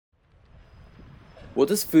What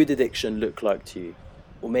does food addiction look like to you?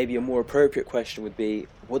 Or maybe a more appropriate question would be,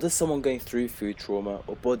 what does someone going through food trauma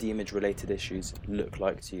or body image related issues look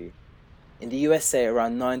like to you? In the USA,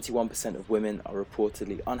 around 91% of women are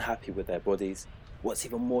reportedly unhappy with their bodies. What's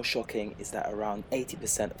even more shocking is that around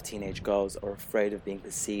 80% of teenage girls are afraid of being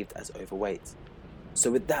perceived as overweight. So,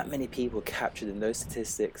 with that many people captured in those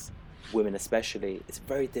statistics, women especially, it's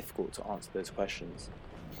very difficult to answer those questions.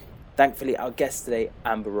 Thankfully, our guest today,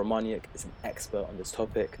 Amber Romaniuk, is an expert on this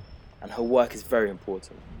topic, and her work is very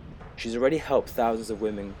important. She's already helped thousands of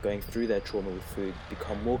women going through their trauma with food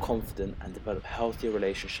become more confident and develop healthier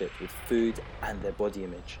relationships with food and their body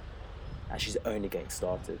image. And she's only getting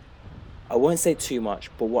started. I won't say too much,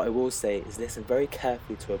 but what I will say is listen very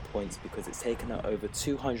carefully to her points because it's taken her over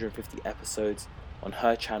 250 episodes on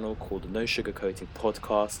her channel called the No Sugarcoating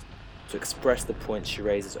Podcast to express the points she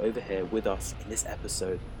raises over here with us in this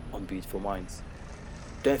episode on Beautiful Minds.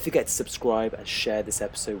 Don't forget to subscribe and share this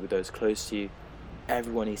episode with those close to you.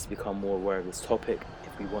 Everyone needs to become more aware of this topic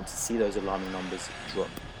if we want to see those alarming numbers drop.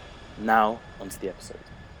 Now, onto the episode.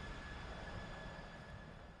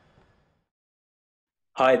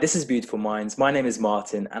 Hi, this is Beautiful Minds. My name is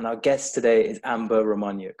Martin, and our guest today is Amber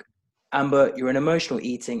Romaniuk. Amber, you're an emotional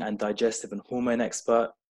eating and digestive and hormone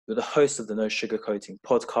expert. You're the host of the No Sugarcoating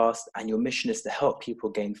Podcast, and your mission is to help people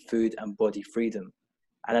gain food and body freedom.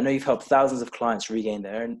 And I know you've helped thousands of clients regain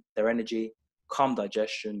their energy, calm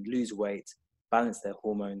digestion, lose weight, balance their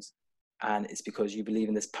hormones. And it's because you believe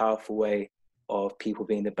in this powerful way of people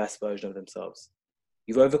being the best version of themselves.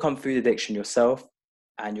 You've overcome food addiction yourself,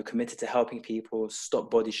 and you're committed to helping people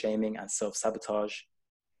stop body shaming and self-sabotage.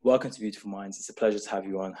 Welcome to Beautiful Minds. It's a pleasure to have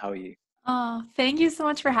you on. How are you? Oh, thank you so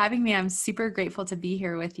much for having me. I'm super grateful to be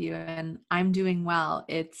here with you, and I'm doing well.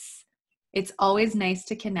 It's always nice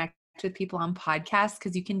to connect with people on podcasts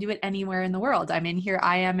because you can do it anywhere in the world. I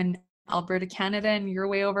am in Alberta, Canada, and you're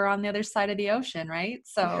way over on the other side of the ocean, right?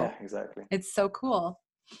 So Yeah, exactly. it's so cool.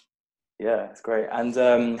 Yeah, it's great.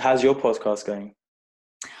 And how's your podcast going?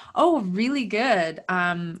 Oh, really good.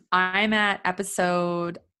 I'm at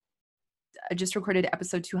I just recorded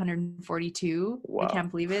episode 242. I Wow. can't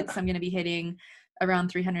believe it. So I'm going to be hitting around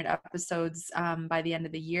 300 episodes by the end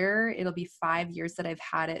of the year. It'll be 5 years that I've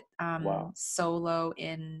had it Wow. solo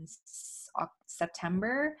in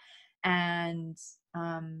September, and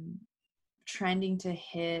trending to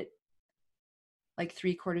hit like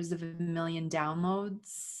 750,000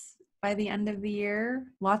 downloads by the end of the year.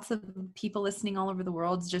 Lots of people listening all over the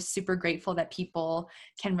world. Just super grateful that people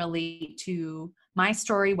can relate to my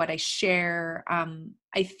story, what I share.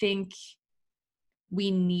 I think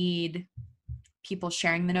we need people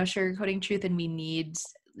sharing the no sugarcoating truth, and we need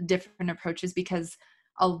different approaches because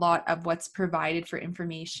a lot of what's provided for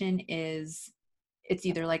information is it's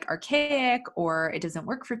either like archaic or it doesn't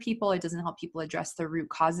work for people. It doesn't help people address the root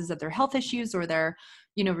causes of their health issues or their,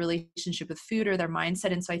 relationship with food or their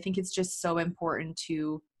mindset. And so I think it's just so important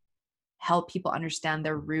to help people understand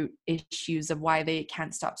their root issues of why they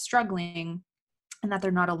can't stop struggling, and that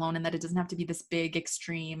they're not alone, and that it doesn't have to be this big,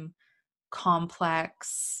 extreme,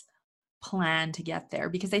 complex plan to get there.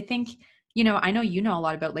 Because I think, I know you know a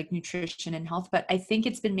lot about like nutrition and health, but I think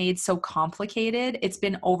it's been made so complicated. It's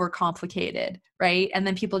been overcomplicated, right? And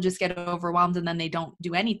then people just get overwhelmed and then they don't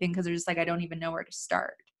do anything because they're just like, I don't even know where to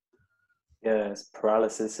start. Yeah, it's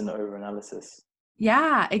paralysis and overanalysis.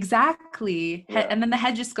 Yeah, exactly. Yeah. And then the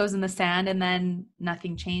head just goes in the sand and then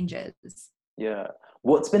nothing changes. Yeah.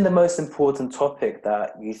 What's been the most important topic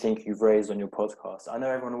that you think you've raised on your podcast? I know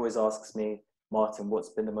everyone always asks me, Martin, what's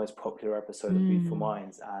been the most popular episode of Beautiful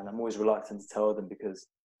Minds? And I'm always reluctant to tell them because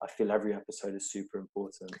I feel every episode is super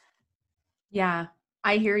important. Yeah,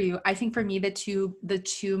 I hear you. I think for me, the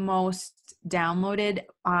two most downloaded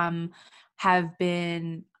have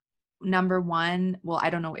been number one. Well, I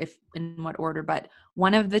don't know if in what order, but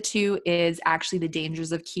one of the two is actually the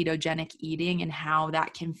dangers of ketogenic eating and how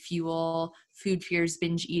that can fuel food fears,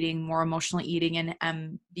 binge eating, more emotional eating,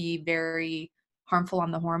 and be very harmful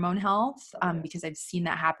on the hormone health, Okay. because I've seen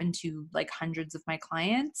that happen to like hundreds of my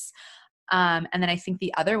clients. And then I think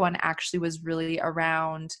the other one actually was really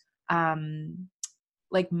around um,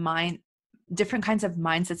 like different kinds of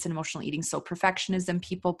mindsets and emotional eating. So perfectionism,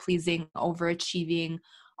 people pleasing, overachieving,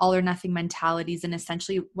 all or nothing mentalities, and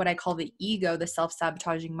essentially what I call the ego, the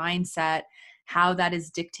self-sabotaging mindset, how that is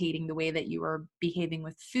dictating the way that you are behaving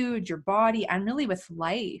with food, your body, and really with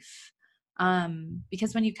life.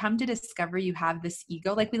 Because when you come to discover you have this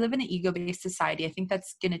ego, like we live in an ego-based society, I think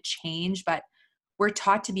that's going to change, but we're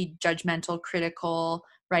taught to be judgmental, critical,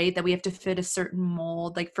 right? That we have to fit a certain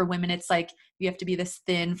mold. Like for women, it's like you have to be this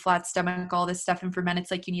thin, flat stomach, all this stuff. And for men, it's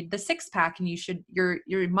like you need the six pack and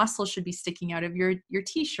your muscles should be sticking out of your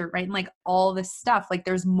t-shirt, right? And like all this stuff, like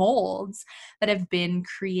there's molds that have been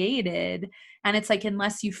created. And it's like,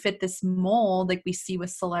 unless you fit this mold, like we see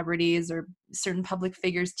with celebrities or certain public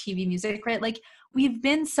figures, TV, music, right? Like we've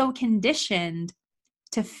been so conditioned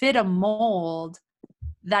to fit a mold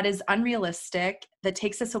that is unrealistic, that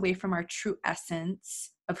takes us away from our true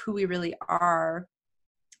essence of who we really are.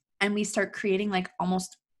 And we start creating like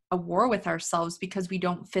almost a war with ourselves because we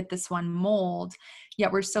don't fit this one mold.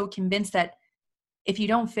 Yet we're so convinced that if you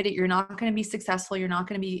don't fit it, you're not going to be successful. You're not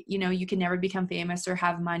going to be, you can never become famous or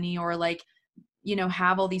have money or like,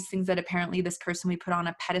 have all these things that apparently this person we put on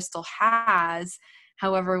a pedestal has.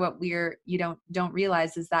 However, what don't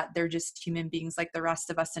realize is that they're just human beings like the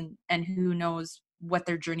rest of us, and who knows what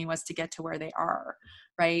their journey was to get to where they are,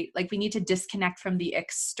 right? Like we need to disconnect from the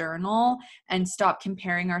external and stop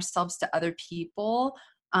comparing ourselves to other people,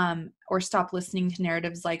 or stop listening to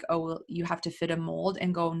narratives like, oh, well, you have to fit a mold,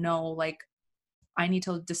 and go, no, like I need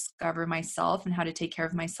to discover myself and how to take care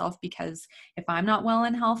of myself, because if I'm not well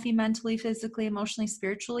and healthy mentally, physically, emotionally,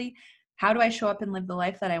 spiritually, how do I show up and live the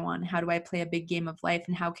life that I want? How do I play a big game of life?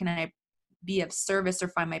 And how can I be of service or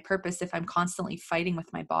find my purpose if I'm constantly fighting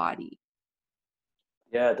with my body?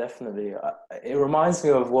 Yeah, definitely. It reminds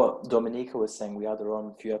me of what Dominica was saying. We had her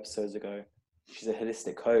on a few episodes ago. She's a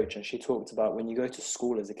holistic coach, and she talked about when you go to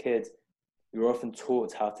school as a kid, you're often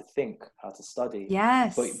taught how to think, how to study, but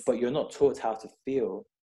Yes. but you're not taught how to feel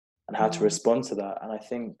and how to No. respond to that. And I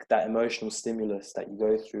think that emotional stimulus that you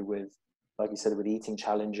go through with, like you said, with eating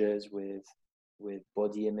challenges, with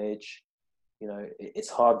body image, it's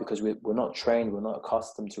hard because we're not trained, we're not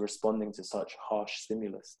accustomed to responding to such harsh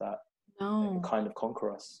stimulus that can No. kind of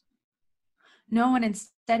conquer us. No, and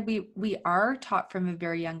instead we are taught from a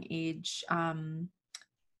very young age,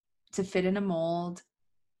 to fit in a mold,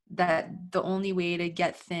 that the only way to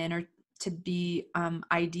get thin or to be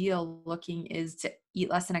ideal looking is to eat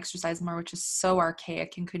less and exercise more, which is so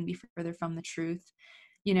archaic and couldn't be further from the truth.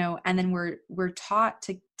 And then we're taught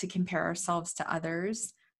to compare ourselves to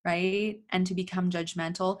others, right? And to become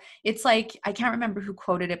judgmental. It's like, I can't remember who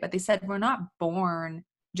quoted it, but they said we're not born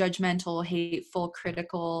judgmental, hateful,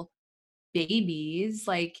 critical babies.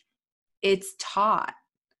 Like it's taught,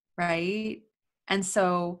 right? And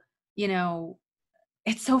so, you know,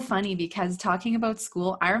 it's so funny because talking about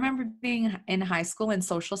school, I remember being in high school in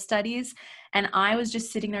social studies, and I was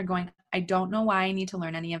just sitting there going, I don't know why I need to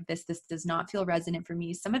learn any of this. This does not feel resonant for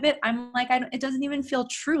me. Some of it, I'm like, it doesn't even feel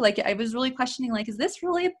true. Like I was really questioning, like, is this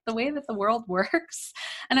really the way that the world works?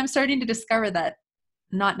 And I'm starting to discover that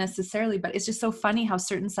not necessarily, but it's just so funny how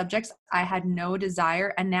certain subjects I had no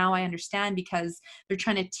desire, and now I understand because they're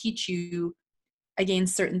trying to teach you again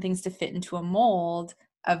certain things to fit into a mold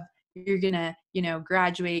of, you're gonna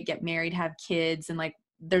graduate, get married, have kids, and like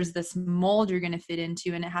there's this mold you're gonna fit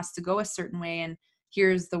into, and it has to go a certain way, and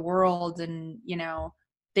here's the world, and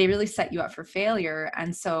they really set you up for failure.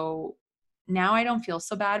 And so now I don't feel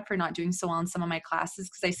so bad for not doing so well in some of my classes,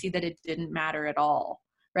 because I see that it didn't matter at all,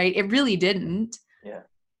 right? It really didn't. Yeah,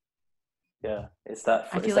 yeah. It's I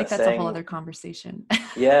it's feel like that that's a whole saying. other conversation.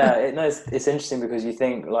 Yeah, no, it's interesting because you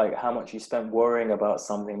think like how much you spent worrying about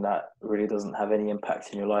something that really doesn't have any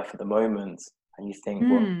impact in your life at the moment, and you think,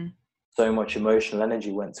 well, Hmm. so much emotional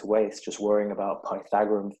energy went to waste just worrying about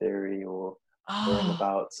Pythagorean theory or worrying Oh.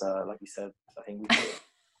 about, like you said, I think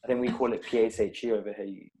we call it PSHE over here.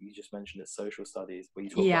 You just mentioned it, social studies, where you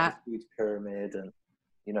talk about Yeah. the food pyramid and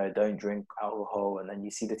don't drink alcohol, and then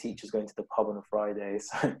you see the teachers going to the pub on a Friday.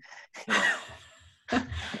 So, you know,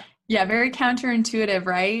 Yeah, very counterintuitive,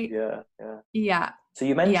 right? yeah, yeah. Yeah. So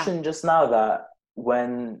you Yeah. mentioned just now that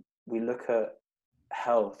when we look at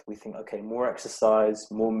health, we think, okay, more exercise,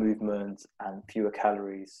 more movement, and fewer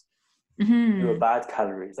calories. Fewer Hmm. bad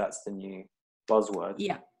calories. That's the new buzzword.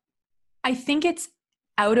 Yeah. I think it's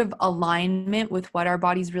out of alignment with what our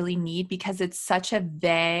bodies really need, because it's such a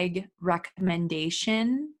vague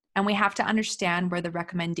recommendation, and we have to understand where the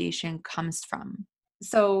recommendation comes from.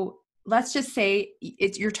 So let's just say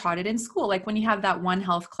you're taught it in school. Like when you have that one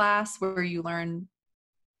health class where you learn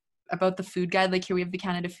about the food guide, like here we have the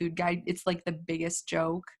Canada Food Guide. It's like the biggest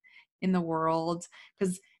joke in the world,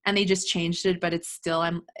 and they just changed it, but it's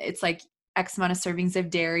like X amount of servings of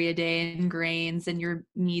dairy a day and grains and your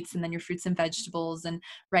meats and then your fruits and vegetables, and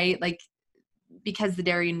right, like because the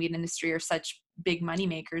dairy and meat industry are such big money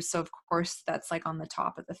makers, so of course that's like on the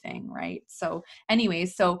top of the thing, right? So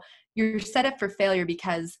anyways, so you're set up for failure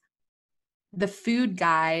because the food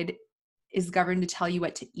guide is governed to tell you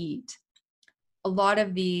what to eat. A lot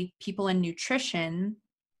of the people in nutrition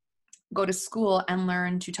go to school and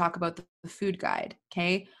learn to talk about the food guide.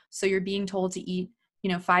 Okay. So you're being told to eat,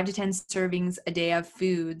 5 to 10 servings a day of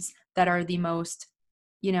foods that are the most,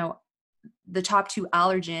 the top 2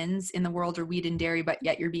 allergens in the world are wheat and dairy, but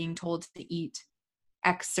yet you're being told to eat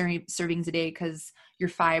X servings a day because your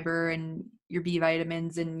fiber and your B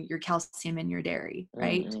vitamins and your calcium in your dairy,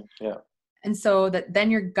 right? Mm-hmm. Yeah. And so that then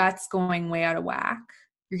your gut's going way out of whack.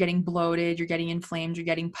 You're getting bloated, you're getting inflamed, you're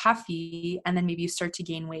getting puffy, and then maybe you start to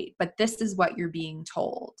gain weight. But this is what you're being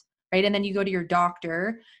told, right? And then you go to your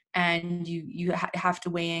doctor and you have to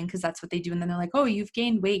weigh in because that's what they do. And then they're like, oh, you've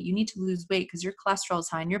gained weight. You need to lose weight because your cholesterol is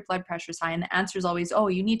high and your blood pressure is high. And the answer is always, oh,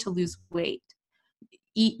 you need to lose weight.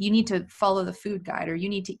 You need to follow the food guide, or you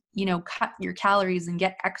need to, cut your calories and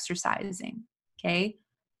get exercising. Okay.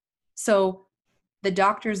 So the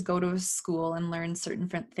doctors go to a school and learn certain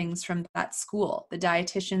things from that school. The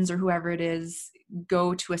dietitians or whoever it is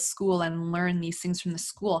go to a school and learn these things from the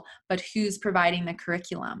school. But who's providing the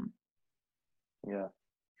curriculum? Yeah.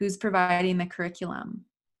 Who's providing the curriculum?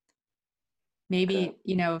 Maybe,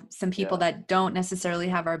 Okay. some people that don't necessarily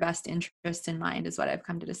have our best interest in mind is what I've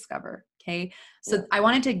come to discover. Okay. So I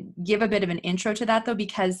wanted to give a bit of an intro to that though,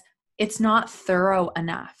 because it's not thorough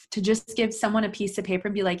enough to just give someone a piece of paper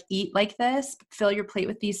and be like, eat like this, fill your plate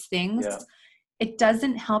with these things. Yeah. It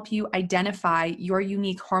doesn't help you identify your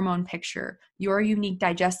unique hormone picture, your unique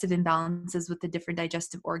digestive imbalances with the different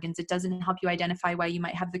digestive organs. It doesn't help you identify why you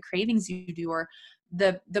might have the cravings you do, or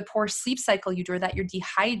the poor sleep cycle you do, or that you're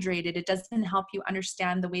dehydrated. It doesn't help you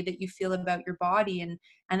understand the way that you feel about your body, and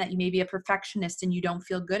that you may be a perfectionist and you don't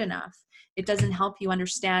feel good enough. It doesn't help you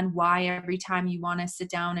understand why every time you want to sit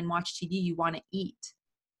down and watch TV, you want to eat.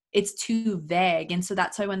 It's too vague. And so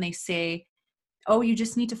that's why when they say, oh, you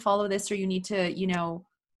just need to follow this, or you need to,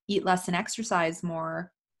 eat less and exercise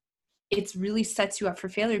more, it really sets you up for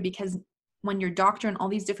failure. Because when your doctor and all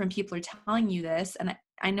these different people are telling you this, and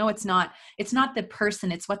I know it's not the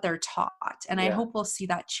person, it's what they're taught. And I hope we'll see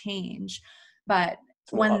that change. But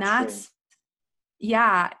when that's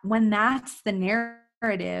the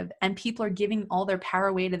narrative and people are giving all their power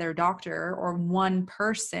away to their doctor or one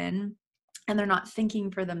person, and they're not thinking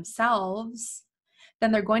for themselves,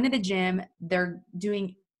 then they're going to the gym, they're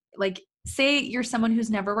doing, like, say you're someone who's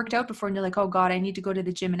never worked out before and you're like, oh God, I need to go to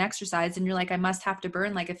the gym and exercise. And you're like, I must have to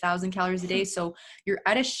burn like 1,000 calories a day. So you're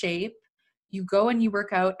out of shape. You go and you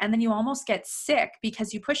work out, and then you almost get sick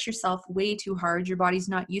because you push yourself way too hard. Your body's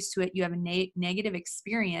not used to it. You have a negative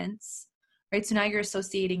experience, right? So now you're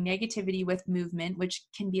associating negativity with movement, which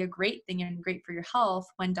can be a great thing and great for your health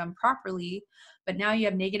when done properly. But now you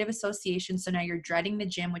have negative association. So now you're dreading the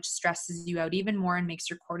gym, which stresses you out even more and makes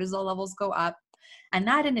your cortisol levels go up. And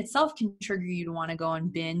that in itself can trigger you to want to go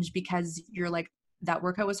and binge, because you're like, that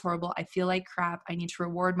workout was horrible. I feel like crap. I need to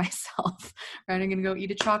reward myself. Right? I'm going to go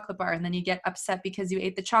eat a chocolate bar. And then you get upset because you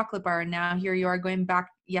ate the chocolate bar. And now here you are going back.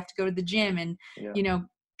 You have to go to the gym and,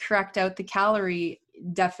 correct out the calorie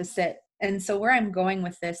deficit. And so where I'm going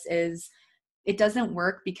with this is, it doesn't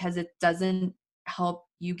work because it doesn't help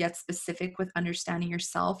you get specific with understanding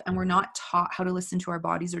yourself. And we're not taught how to listen to our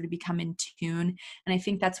bodies or to become in tune. And I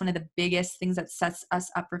think that's one of the biggest things that sets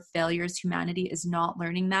us up for failure as humanity, is not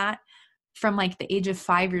learning that. From like the age of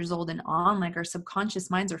 5 years old and on, like, our subconscious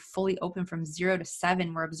minds are fully open from 0 to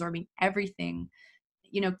 7. We're absorbing everything.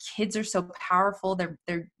 Kids are so powerful.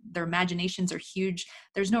 Their imaginations are huge.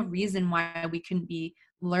 There's no reason why we couldn't be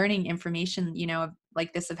learning information,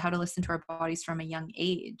 like this, of how to listen to our bodies from a young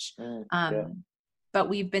age. But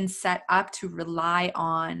we've been set up to rely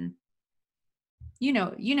on,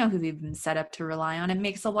 who we've been set up to rely on. It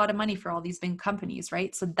makes a lot of money for all these big companies,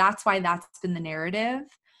 right? So that's why that's been the narrative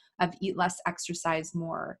of eat less, exercise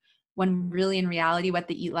more. When really in reality, what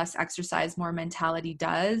the eat less, exercise more mentality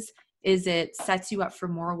does is it sets you up for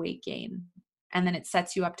more weight gain. And then it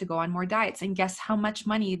sets you up to go on more diets. And guess how much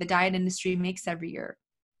money the diet industry makes every year?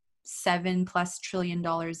 $7+ trillion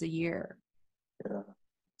a year. Yeah,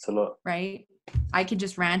 it's a lot. Right? I could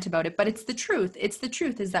just rant about it, but it's the truth. It's the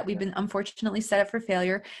truth, is that we've been unfortunately set up for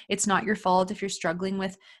failure. It's not your fault if you're struggling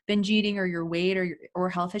with binge eating or your weight or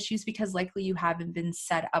health issues, because likely you haven't been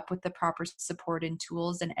set up with the proper support and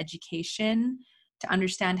tools and education to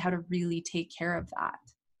understand how to really take care of that.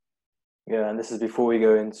 Yeah, and this is before we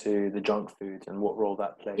go into the junk food and what role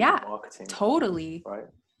that plays in marketing. Totally. Right?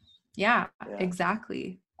 Yeah,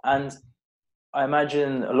 exactly. And I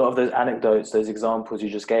imagine a lot of those anecdotes, those examples you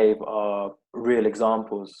just gave, are real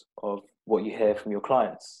examples of what you hear from your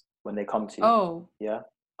clients when they come to you. Oh, yeah.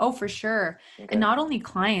 Oh, for sure. Okay. And not only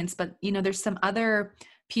clients, but, there's some other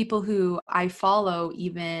people who I follow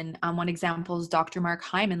even. One example is Dr. Mark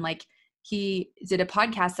Hyman. Like, he did a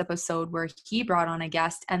podcast episode where he brought on a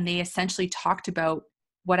guest, and they essentially talked about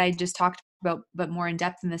what I just talked about, but more in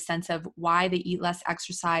depth, in the sense of why the eat less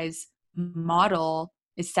exercise model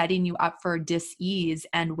is setting you up for dis-ease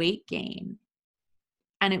and weight gain.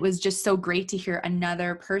 And it was just so great to hear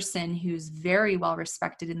another person who's very well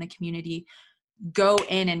respected in the community go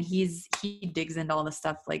in, and he digs into all this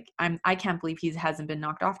stuff. Like I can't believe he hasn't been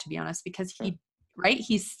knocked off, to be honest, because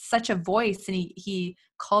he's such a voice, and he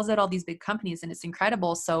calls out all these big companies, and it's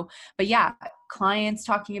incredible. So, but yeah, clients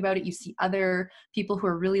talking about it. You see other people who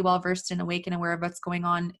are really well versed and awake and aware of what's going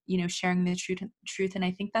on, sharing the truth. And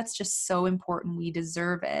I think that's just so important. We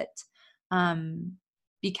deserve it.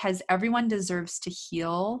 Because everyone deserves to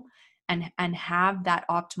heal and have that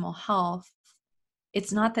optimal health.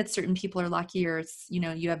 It's not that certain people are lucky, or it's,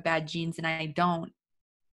 you have bad genes and I don't.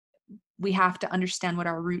 We have to understand what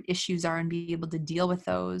our root issues are and be able to deal with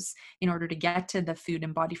those in order to get to the food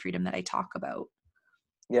and body freedom that I talk about.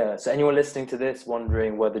 Yeah. So anyone listening to this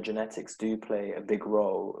wondering whether genetics do play a big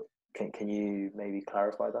role, can you maybe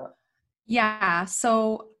clarify that? Yeah.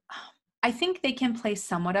 So I think they can play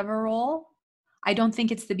somewhat of a role. I don't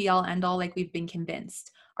think it's the be all end all like we've been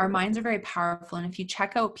convinced. Our minds are very powerful. And if you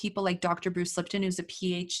check out people like Dr. Bruce Lipton, who's a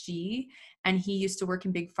PhD, and he used to work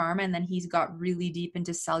in big pharma, and then he's got really deep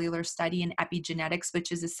into cellular study and epigenetics,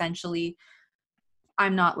 which is essentially,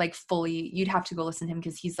 I'm not like fully, you'd have to go listen to him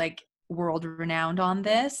because he's like world renowned on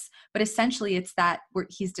this. But essentially it's that where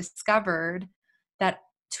he's discovered that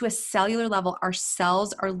to a cellular level, our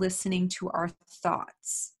cells are listening to our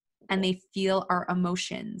thoughts and they feel our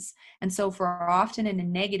emotions. And so if we're often in a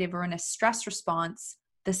negative or in a stress response,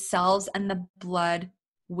 the cells and the blood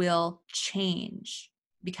will change,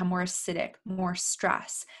 become more acidic, more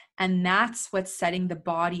stress. And that's what's setting the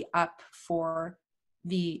body up for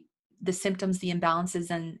the symptoms, the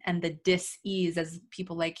imbalances, and the dis-ease, as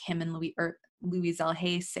people like him and Louise L.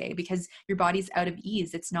 Hay say, because your body's out of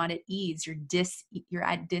ease. It's not at ease. You're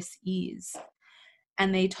at dis-ease.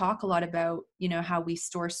 And they talk a lot about, how we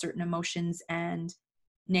store certain emotions and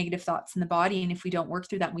negative thoughts in the body. And if we don't work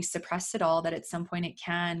through that and we suppress it all, that at some point it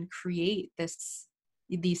can create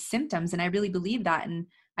these symptoms. And I really believe that. And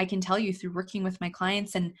I can tell you through working with my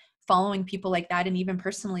clients and following people like that, and even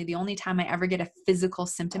personally, the only time I ever get a physical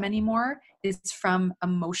symptom anymore is from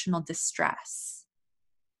emotional distress.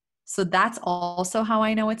 So that's also how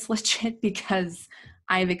I know it's legit, because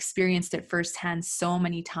I've experienced it firsthand so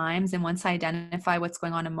many times. And once I identify what's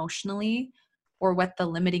going on emotionally, or what the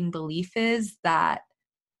limiting belief is that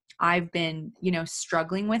I've been,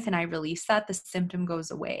 struggling with, and I release that, the symptom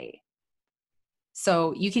goes away.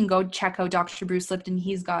 So you can go check out Dr. Bruce Lipton.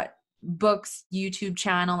 He's got books, YouTube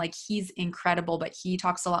channel, like he's incredible, but he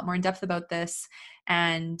talks a lot more in depth about this.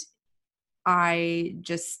 And I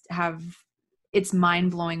just it's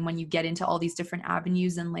mind blowing when you get into all these different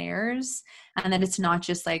avenues and layers, and then it's not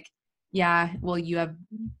just like, yeah, well, you have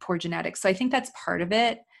poor genetics. So I think that's part of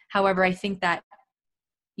it. However, I think that,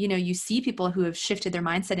 you see people who have shifted their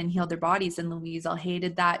mindset and healed their bodies, and Louise L. Hay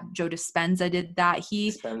did that. Joe Dispenza did that.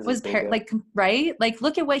 He was right? Like,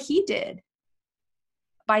 look at what he did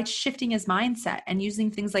by shifting his mindset and using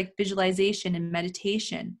things like visualization and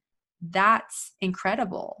meditation. That's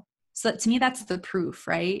incredible. So to me, that's the proof,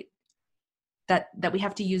 right? That we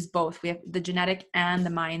have to use both. We have the genetic and the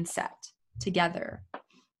mindset together.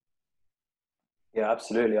 Yeah,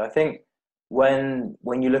 absolutely. I think when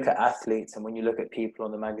you look at athletes and when you look at people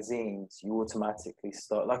on the magazines, you automatically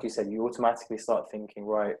start, like you said, thinking,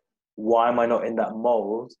 right, why am I not in that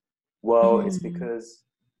mold? Well, it's because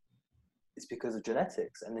of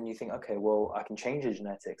genetics. And then you think, okay, well, I can change the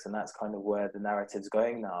genetics, and that's kind of where the narrative's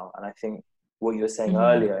going now. And I think what you were saying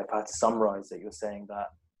earlier, if I had to summarize it, you're saying that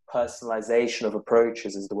personalization of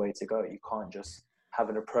approaches is the way to go. You can't just have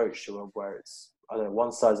an approach to where it's, I don't know,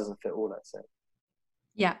 one size doesn't fit all, let's say.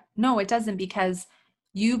 Yeah, no, it doesn't, because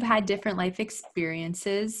you've had different life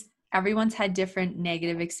experiences. Everyone's had different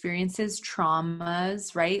negative experiences,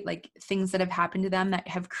 traumas, right? Like things that have happened to them that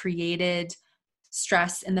have created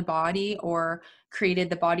stress in the body, or created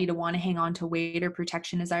the body to want to hang on to weight or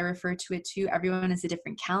protection, as I refer to it too. Everyone has a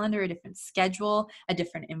different calendar, a different schedule, a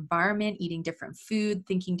different environment, eating different food,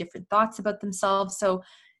 thinking different thoughts about themselves. So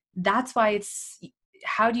that's why it's,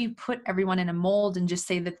 how do you put everyone in a mold and just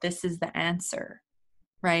say that this is the answer?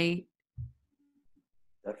 Right?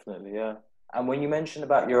 Definitely, yeah. And when you mentioned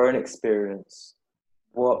about your own experience,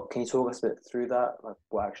 can you talk us a bit through that? Like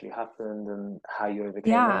what actually happened and how you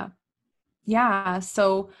overcame it? Yeah.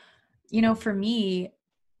 So, for me,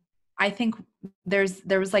 I think there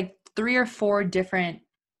was like 3 or 4 different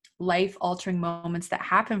life altering moments that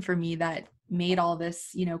happened for me that made all this,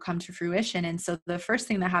 you know, come to fruition. And so the first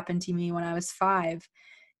thing that happened to me when I was 5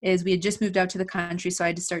 is we had just moved out to the country. So I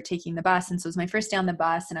had to start taking the bus. And so it was my first day on the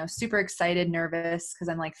bus, and I was super excited, nervous, because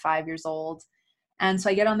I'm like 5 years old. And so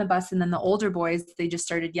I get on the bus, and then the older boys, they just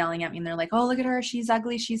started yelling at me, and they're like, oh, look at her. She's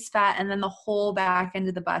ugly. She's fat. And then the whole back end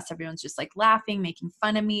of the bus, everyone's just like laughing, making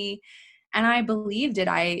fun of me. And I believed it.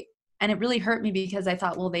 And it really hurt me because I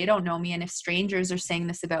thought, well, they don't know me. And if strangers are saying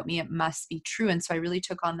this about me, it must be true. And so I really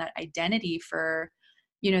took on that identity for,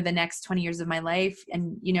 you know, the next 20 years of my life.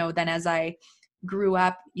 And, you know, then as I grew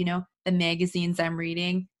up, you know, the magazines I'm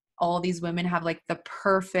reading, all these women have like the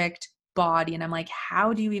perfect body. And I'm like,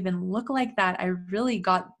 how do you even look like that? I really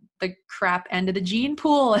got the crap end of the gene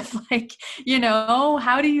pool. It's like, you know,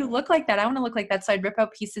 how do you look like that? I want to look like that. So I'd rip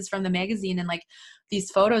out pieces from the magazine and like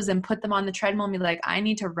these photos and put them on the treadmill and be like, I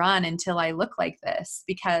need to run until I look like this,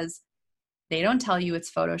 because they don't tell you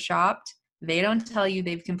it's photoshopped. They don't tell you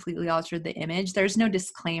they've completely altered the image. There's no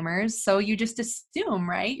disclaimers. So you just assume,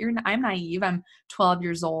 right? I'm naive. I'm 12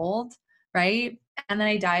 years old, right? And then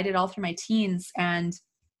I dieted all through my teens, and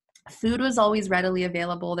food was always readily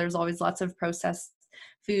available. There's always lots of processed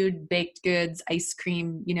food, baked goods, ice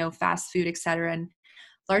cream, you know, fast food, etc. And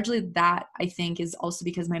largely that, I think, is also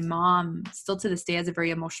because my mom still to this day has a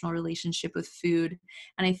very emotional relationship with food.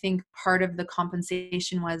 And I think part of the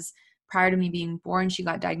compensation was, prior to me being born, she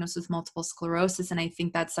got diagnosed with multiple sclerosis. And I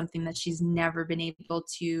think that's something that she's never been able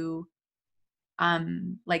to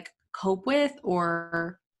like cope with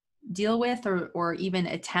or deal with, or even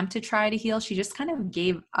attempt to try to heal. She just kind of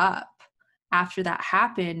gave up after that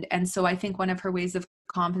happened. And so I think one of her ways of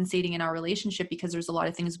compensating in our relationship, because there's a lot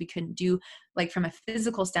of things we couldn't do, like from a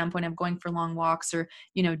physical standpoint of going for long walks, or,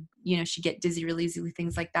 you know, she'd get dizzy really easily,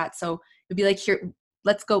 things like that. So it'd be like, here,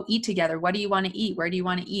 let's go eat together. What do you want to eat? Where do you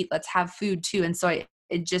want to eat? Let's have food too. And so it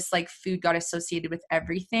just like food got associated with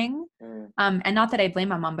everything. And not that I blame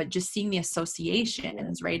my mom, but just seeing the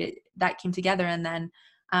associations, right? That came together. And then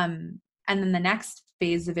the next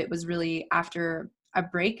phase of it was really after a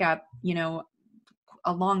breakup, you know,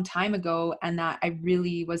 a long time ago. And that I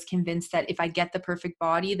really was convinced that if I get the perfect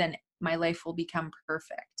body, then my life will become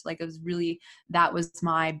perfect. Like, it was really, that was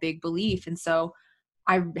my big belief. And so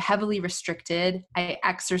I heavily restricted. I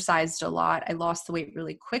exercised a lot. I lost the weight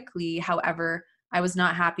really quickly. However, I was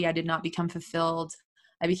not happy. I did not become fulfilled.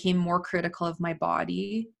 I became more critical of my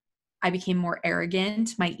body. I became more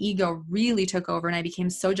arrogant. My ego really took over, and I became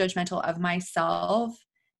so judgmental of myself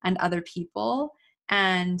and other people.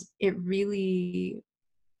 And it really,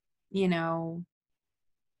 you know,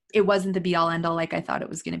 it wasn't the be all end all like I thought it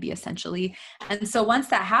was going to be, essentially. And so once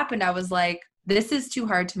that happened, I was like, this is too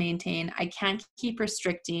hard to maintain. I can't keep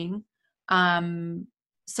restricting.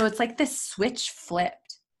 So it's like this switch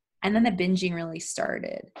flipped, and then the binging really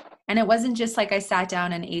started. And it wasn't just like I sat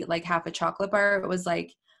down and ate like half a chocolate bar. It was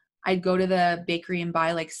like I'd go to the bakery and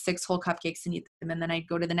buy like 6 whole cupcakes and eat them. And then I'd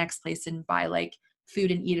go to the next place and buy like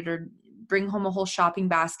food and eat it, or bring home a whole shopping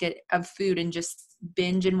basket of food and just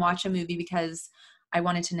binge and watch a movie, because I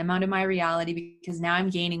wanted to numb out of my reality, because now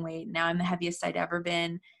I'm gaining weight. Now I'm the heaviest I'd ever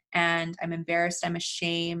been. And I'm embarrassed. I'm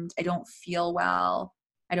ashamed. I don't feel well.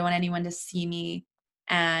 I don't want anyone to see me.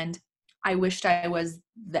 And I wished I was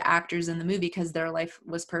the actors in the movie, because their life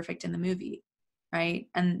was perfect in the movie. Right.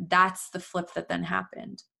 And that's the flip that then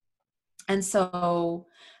happened. And so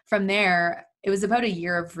from there, it was about a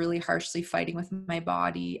year of really harshly fighting with my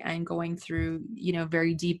body and going through, you know,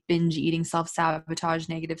 very deep binge eating, self-sabotage,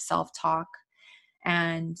 negative self-talk.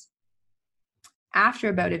 And after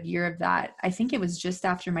about a year of that, I think it was just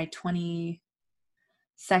after my 22nd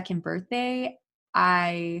birthday,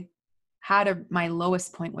 I had my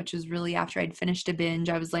lowest point, which was really after I'd finished a binge.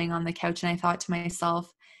 I was laying on the couch and I thought to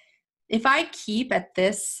myself, if I keep at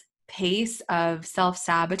this pace of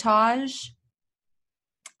self-sabotage,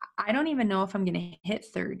 I don't even know if I'm going to hit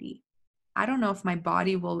 30. I don't know if my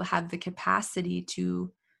body will have the capacity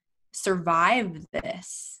to survive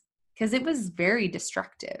this, because it was very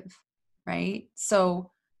destructive, right?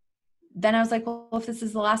 So then I was like, well, if this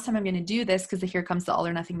is the last time I'm going to do this, because here comes the all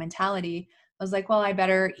or nothing mentality, I was like, well, I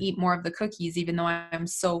better eat more of the cookies, even though I'm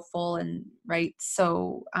so full and right.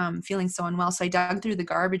 So feeling so unwell. So I dug through the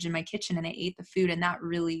garbage in my kitchen and I ate the food. And that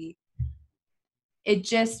really, it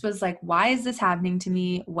just was like, why is this happening to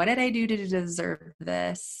me? What did I do to deserve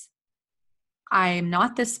this? I'm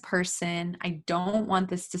not this person. I don't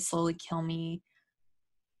want this to slowly kill me.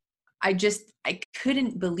 I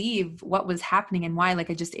couldn't believe what was happening and why.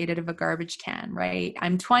 Like, I just ate out of a garbage can, right?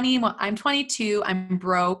 I'm 22, I'm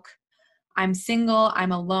broke, I'm single,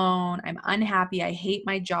 I'm alone, I'm unhappy, I hate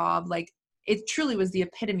my job. Like, it truly was the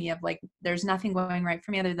epitome of like, there's nothing going right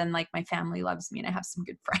for me other than like my family loves me and I have some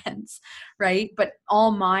good friends, right? But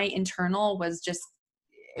all my internal was just,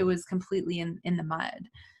 it was completely in the mud.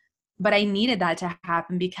 But I needed that to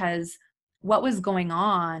happen because what was going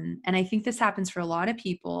on, and I think this happens for a lot of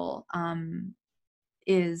people,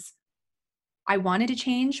 is I wanted to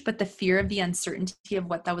change, but the fear of the uncertainty of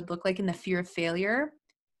what that would look like and the fear of failure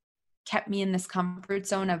kept me in this comfort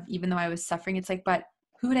zone of, even though I was suffering, it's like, but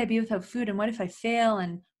who would I be without food? And what if I fail?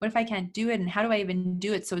 And what if I can't do it? And how do I even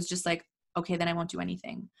do it? So it's just like, okay, then I won't do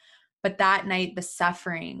anything. But that night, the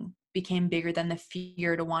suffering became bigger than the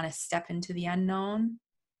fear to want to step into the unknown.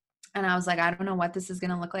 And I was like, I don't know what this is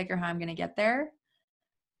going to look like or how I'm going to get there,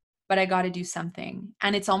 but I got to do something.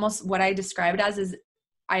 And it's almost what I describe it as is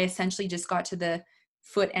I essentially just got to the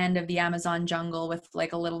foot end of the Amazon jungle with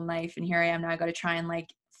like a little knife. And here I am now. I got to try and like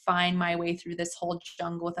find my way through this whole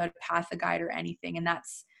jungle without a path, a guide, or anything. And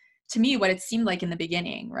that's, to me, what it seemed like in the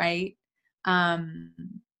beginning, right?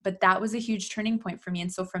 But that was a huge turning point for me.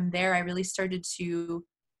 And so from there, I really started to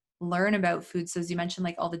learn about food. So as you mentioned,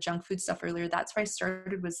 like all the junk food stuff earlier, that's where I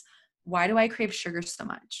started was, why do I crave sugar so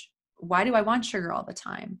much? Why do I want sugar all the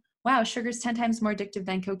time? Wow, sugar's 10 times more addictive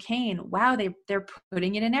than cocaine. Wow, they're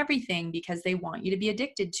putting it in everything because they want you to be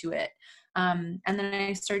addicted to it. And then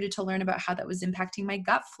I started to learn about how that was impacting my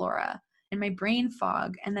gut flora and my brain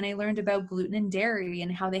fog. And then I learned about gluten and dairy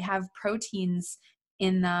and how they have proteins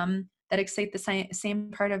in them that excite the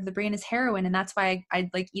same part of the brain as heroin. And that's why I'd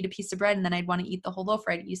like eat a piece of bread and then I'd want to eat the whole loaf,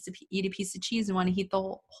 or I'd used to eat a piece of cheese and want to eat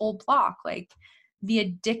the whole block. Like the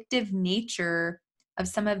addictive nature of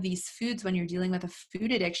some of these foods when you're dealing with a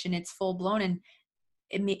food addiction, it's full blown. And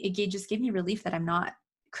it just gave me relief that I'm not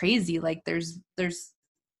crazy. Like there's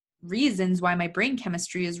reasons why my brain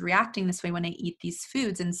chemistry is reacting this way when I eat these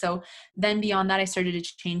foods. And so then beyond that, I started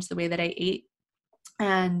to change the way that I ate.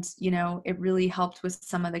 And, it really helped with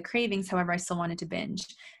some of the cravings. However, I still wanted to binge.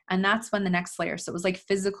 And that's when the next layer. So it was like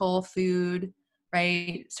physical food,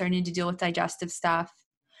 right? Starting to deal with digestive stuff.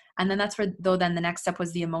 And then that's where, though, then the next step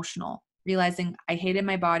was the emotional, realizing I hated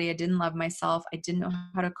my body. I didn't love myself. I didn't know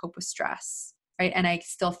how to cope with stress, right? And I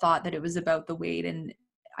still thought that it was about the weight and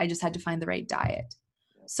I just had to find the right diet.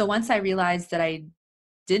 So once I realized that I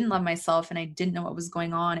didn't love myself and I didn't know what was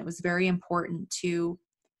going on, it was very important to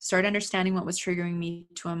start understanding what was triggering me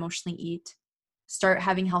to emotionally eat, start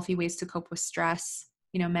having healthy ways to cope with stress,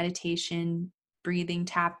 meditation, breathing,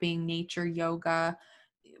 tapping, nature, yoga.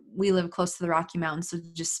 We live close to the Rocky Mountains, so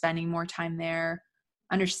just spending more time there,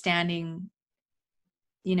 understanding,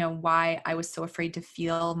 why I was so afraid to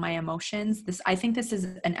feel my emotions. I think this is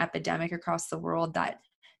an epidemic across the world that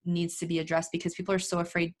needs to be addressed because people are so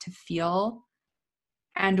afraid to feel.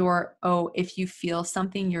 And or, oh, if you feel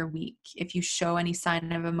something, you're weak. If you show any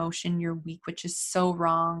sign of emotion, you're weak, which is so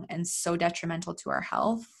wrong and so detrimental to our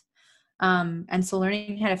health. And so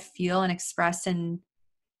learning how to feel and express and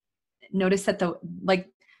notice that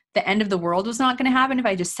the end of the world was not going to happen if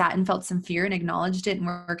I just sat and felt some fear and acknowledged it and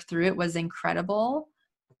worked through it was incredible.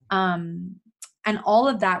 And all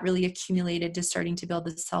of that really accumulated to starting to build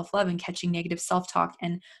the self-love and catching negative self-talk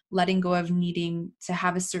and letting go of needing to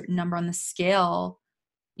have a certain number on the scale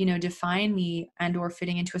define me and or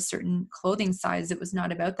fitting into a certain clothing size. It was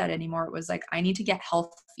not about that anymore. It was like, I need to get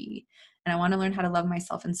healthy and I want to learn how to love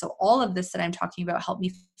myself. And so all of this that I'm talking about helped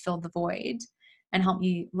me fill the void and help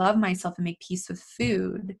me love myself and make peace with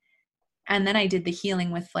food. And then I did the healing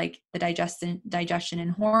with like the digestion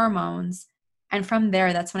and hormones. And from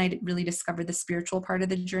there, that's when I really discovered the spiritual part of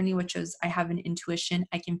the journey, which is I have an intuition.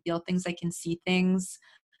 I can feel things. I can see things.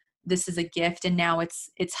 This is a gift. And now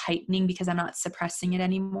it's heightening because I'm not suppressing it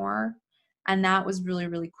anymore. And that was really,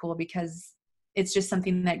 really cool because it's just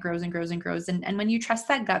something that grows and grows and grows. And when you trust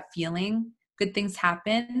that gut feeling, good things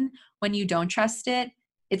happen. When you don't trust it,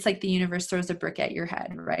 it's like the universe throws a brick at your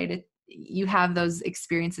head, right? You have those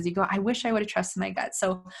experiences. You go, I wish I would have trusted my gut.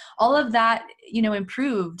 So all of that,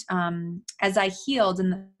 improved as I healed.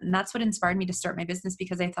 And that's what inspired me to start my business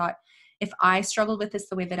because I thought, if I struggled with this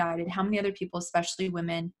the way that I did, how many other people, especially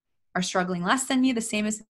women, are struggling less than me, the same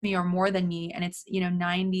as me, or more than me? And it's,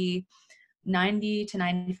 90 to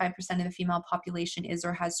 95% of the female population is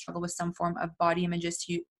or has struggled with some form of body image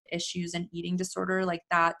issues and eating disorder. Like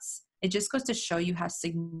it just goes to show you how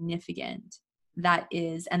significant that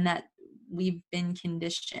is and that we've been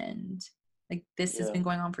conditioned. Like this has been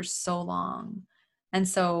going on for so long. And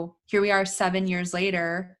so here we are 7 years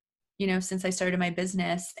later, since I started my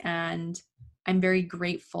business, and I'm very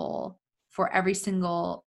grateful for every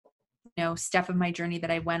single step of my journey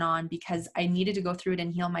that I went on because I needed to go through it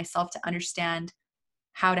and heal myself to understand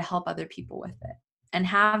how to help other people with it and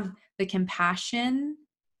have the compassion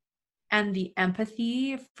and the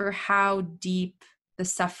empathy for how deep the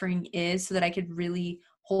suffering is, so that I could really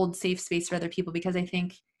hold safe space for other people. Because I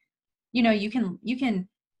think, you can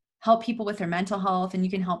help people with their mental health and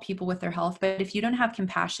you can help people with their health, but if you don't have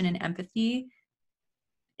compassion and empathy,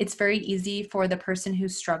 it's very easy for the person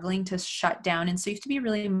who's struggling to shut down. And so you have to be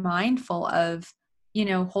really mindful of,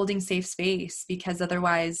 holding safe space, because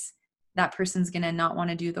otherwise that person's going to not want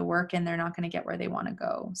to do the work and they're not going to get where they want to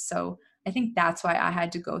go. So I think that's why I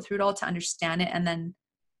had to go through it all, to understand it, and then,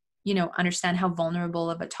 understand how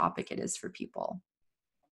vulnerable of a topic it is for people.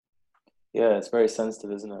 Yeah, it's very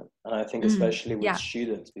sensitive, isn't it? And I think especially with Yeah.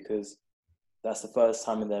 students, because that's the first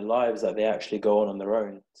time in their lives that they actually go on their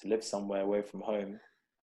own to live somewhere away from home.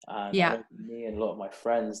 And I Yeah. know me and a lot of my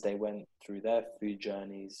friends, they went through their food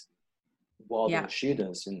journeys while they Yeah. were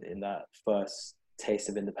students in that first taste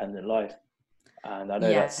of independent life. And I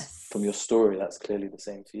know that's from your Yes. story, that's clearly the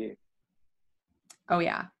same for you. Oh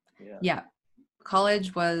yeah. Yeah. Yeah.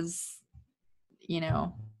 College was,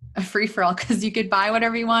 a free for all, because you could buy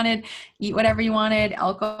whatever you wanted, eat whatever you wanted,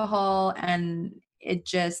 alcohol, and it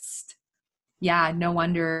just, yeah, no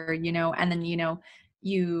wonder, and then,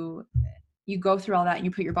 you you go through all that and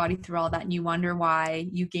you put your body through all that and you wonder why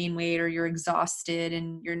you gain weight or you're exhausted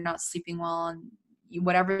and you're not sleeping well, and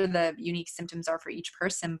whatever the unique symptoms are for each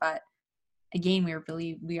person. But again,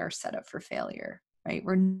 we are set up for failure, right?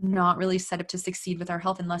 We're not really set up to succeed with our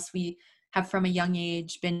health unless we have from a young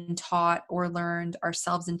age been taught or learned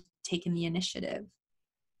ourselves and taken the initiative.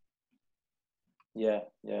 Yeah.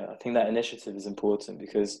 Yeah. I think that initiative is important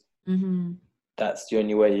because Mm-hmm. that's the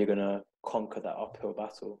only way you're going to conquer that uphill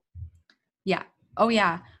battle. Yeah. Oh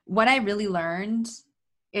yeah. What I really learned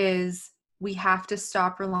is we have to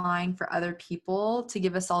stop relying for other people to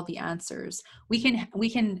give us all the answers. We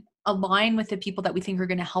can align with the people that we think are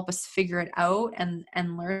going to help us figure it out and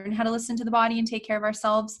learn how to listen to the body and take care of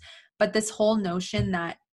ourselves. But this whole notion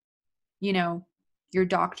that, you know, your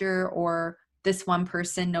doctor or this one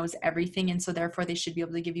person knows everything and so therefore they should be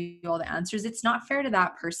able to give you all the answers, it's not fair to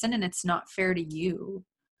that person and it's not fair to you.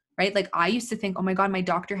 Right? Like I used to think, oh my God, my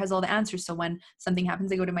doctor has all the answers. So when something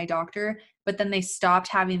happens, I go to my doctor, but then they stopped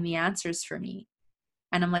having the answers for me.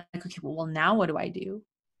 And I'm like, okay, well, now what do I do?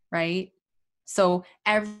 Right? So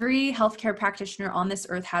every healthcare practitioner on this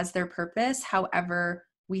earth has their purpose. However,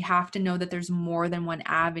 we have to know that there's more than one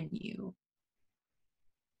avenue.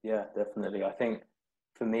 Yeah, definitely. I think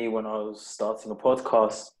for me, when I was starting a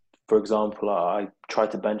podcast, for example, I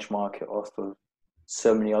tried to benchmark it off of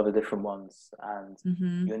so many other different ones, and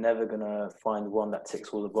Mm-hmm. you're never gonna find one that ticks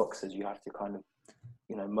all the boxes. You have to kind of,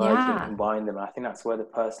 merge them, Yeah. combine them. And I think that's where the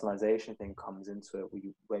personalization thing comes into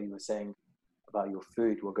it, where you were saying about your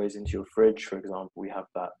food, what goes into your fridge, for example. We have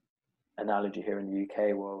that analogy here in the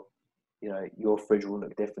UK. Well, your fridge will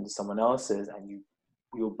look different to someone else's, and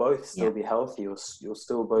you'll both still Yeah. be healthy. You'll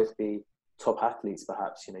still both be top athletes,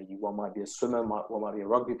 perhaps. One might be a swimmer, one might be a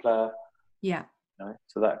rugby player. Yeah.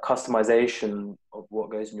 So that customization of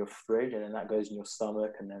what goes in your fridge, and then that goes in your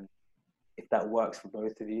stomach, and then if that works for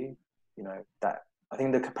both of you, that I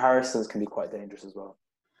think the comparisons can be quite dangerous as well.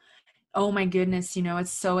 Oh my goodness,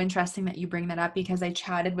 it's so interesting that you bring that up, because I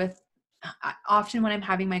chatted with often when I'm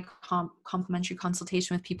having my complimentary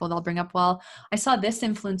consultation with people, they'll bring up, well, I saw this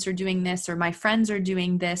influencer doing this, or my friends are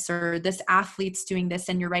doing this, or this athlete's doing this.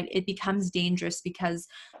 And you're right, it becomes dangerous, because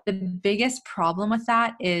the biggest problem with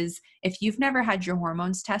that is if you've never had your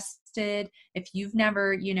hormones tested, if you've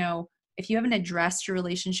never, if you haven't addressed your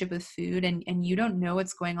relationship with food and you don't know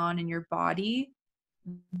what's going on in your body,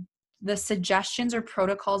 the suggestions or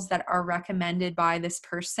protocols that are recommended by this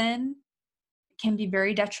person can be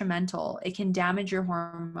very detrimental. It can damage your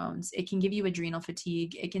hormones. It can give you adrenal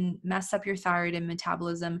fatigue. It can mess up your thyroid and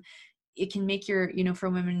metabolism. It can make your, for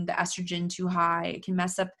women, the estrogen too high. It can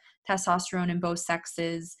mess up testosterone in both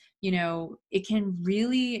sexes. It can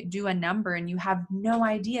really do a number, and you have no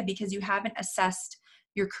idea because you haven't assessed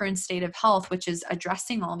your current state of health, which is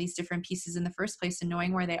addressing all these different pieces in the first place and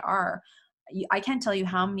knowing where they are. I can't tell you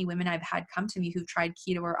how many women I've had come to me who've tried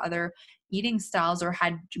keto or other eating styles or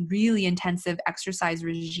had really intensive exercise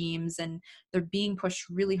regimes, and they're being pushed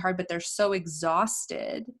really hard, but they're so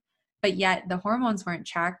exhausted, but yet the hormones weren't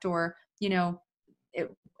checked, or, it,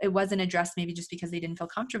 it wasn't addressed, maybe just because they didn't feel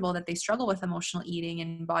comfortable, that they struggle with emotional eating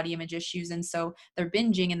and body image issues. And so they're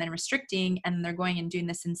binging and then restricting, and they're going and doing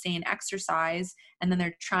this insane exercise. And then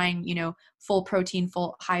they're trying, full protein,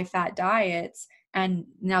 full high fat diets. And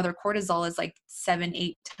now their cortisol is like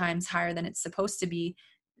 7-8 times higher than it's supposed to be.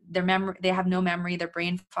 Their memory, they have no memory. Their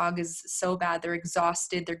brain fog is so bad. They're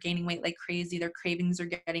exhausted. They're gaining weight like crazy. Their cravings are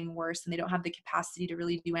getting worse, and they don't have the capacity to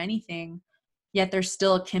really do anything. yet they're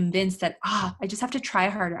still convinced that, I just have to try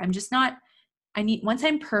harder. Once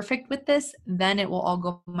I'm perfect with this, then it will all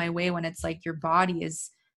go my way, when it's like your body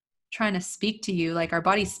is trying to speak to you. Like our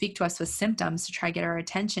bodies speak to us with symptoms to try to get our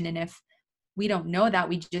attention. And if we don't know that,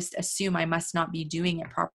 we just assume I must not be doing it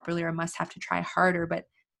properly, or I must have to try harder. But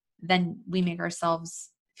then we make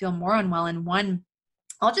ourselves feel more unwell. And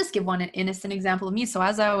I'll just give one innocent example of me. So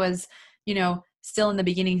as I was, still in the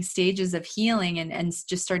beginning stages of healing and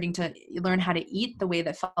just starting to learn how to eat the way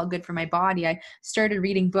that felt good for my body, I started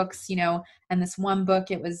reading books, and this one book,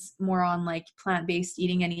 it was more on like plant-based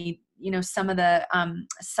eating, and some of the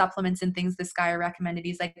supplements and things this guy recommended.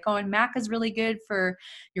 He's like, and maca is really good for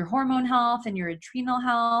your hormone health and your adrenal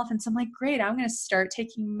health. And so I'm like, great, I'm going to start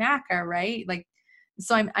taking maca, right? Like,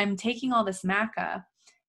 so I'm taking all this maca.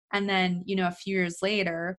 And then, a few years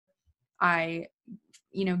later, I,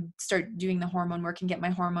 start doing the hormone work and get my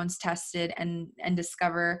hormones tested and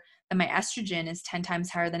discover that my estrogen is 10 times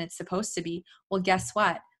higher than it's supposed to be. Well, guess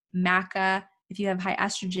what? Maca, if you have high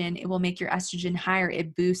estrogen, it will make your estrogen higher.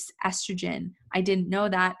 It boosts estrogen. I didn't know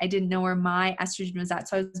that. I didn't know where my estrogen was at.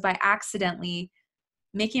 So I was by accidentally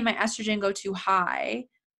making my estrogen go too high,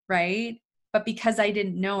 right? But because I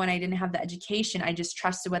didn't know and I didn't have the education, I just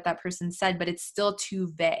trusted what that person said, but it's still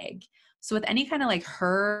too vague. So with any kind of like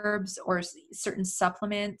herbs or certain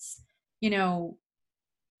supplements, you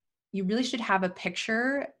really should have a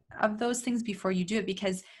picture of those things before you do it,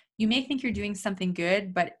 because you may think you're doing something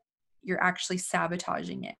good, but you're actually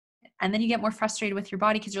sabotaging it. And then you get more frustrated with your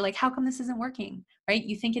body because you're like, how come this isn't working, right?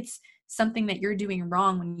 You think it's something that you're doing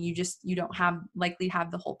wrong when you don't likely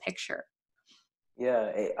have the whole picture.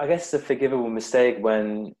 Yeah, I guess it's a forgivable mistake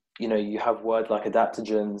when, you have words like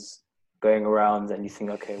adaptogens going around and you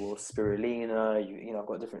think, okay, well, spirulina, I've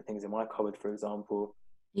got different things in my cupboard, for example.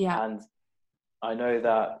 Yeah. And I know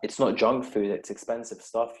that it's not junk food, it's expensive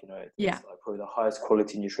stuff, it's Yeah. like probably the highest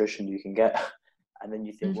quality nutrition you can get. And then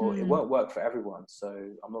you think, well, it won't work for everyone, so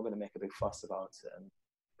I'm not going to make a big fuss about it and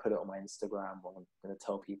put it on my Instagram, or I'm going to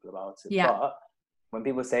tell people about it. Yeah. But when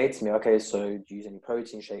people say to me, okay, so do you use any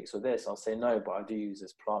protein shakes or this? I'll say no, but I do use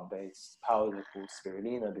this plant-based powder called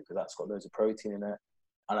spirulina because that's got loads of protein in it.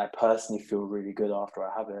 And I personally feel really good after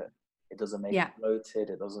I have it. It doesn't make me bloated.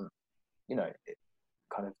 It doesn't,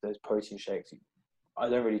 kind of those protein shakes, I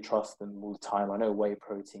don't really trust them all the time. I know whey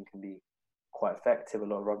protein can be quite effective. A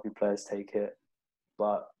lot of rugby players take it.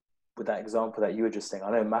 But with that example that you were just saying,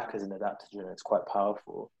 I know maca is an adaptogen. It's quite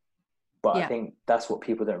powerful. But I think that's what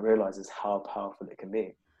people don't realize is how powerful it can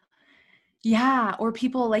be. Yeah. Or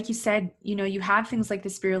people, like you said, you have things like the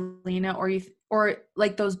spirulina, or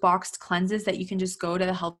like those boxed cleanses that you can just go to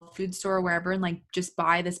the health food store or wherever and like just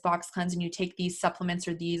buy this box cleanse, and you take these supplements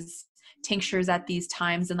or these tinctures at these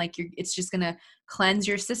times, and like it's just going to cleanse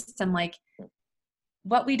your system. Like,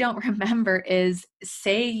 what we don't remember is,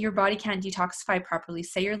 say your body can't detoxify properly,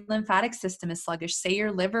 say your lymphatic system is sluggish, say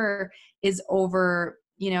your liver is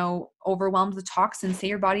overwhelmed with toxins, say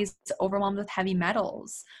your body's overwhelmed with heavy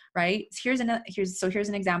metals, right? Here's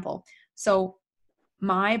an example. So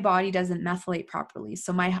my body doesn't methylate properly.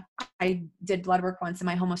 So I did blood work once, and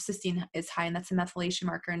my homocysteine is high, and that's a methylation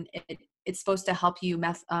marker, and it's supposed to help you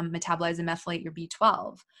metabolize and methylate your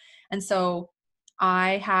B12. And so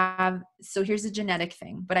here's a genetic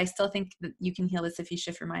thing, but I still think that you can heal this if you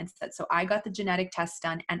shift your mindset. So I got the genetic test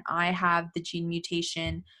done, and I have the gene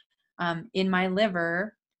mutation in my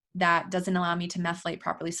liver that doesn't allow me to methylate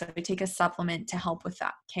properly. So I take a supplement to help with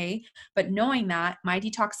that. Okay. But knowing that, my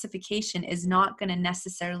detoxification is not going to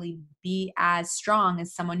necessarily be as strong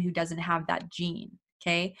as someone who doesn't have that gene.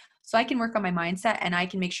 Okay. So I can work on my mindset, and I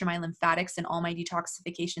can make sure my lymphatics and all my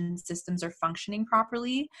detoxification systems are functioning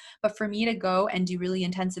properly. But for me to go and do really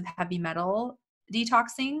intensive heavy metal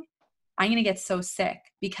detoxing, I'm going to get so sick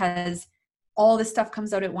because all this stuff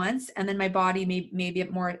comes out at once, and then my body may be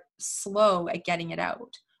more slow at getting it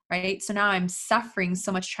out, right? So now I'm suffering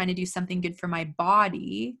so much trying to do something good for my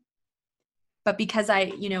body. But because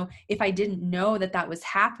if I didn't know that was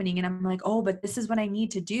happening, and I'm like, oh, but this is what I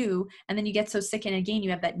need to do. And then you get so sick, and again,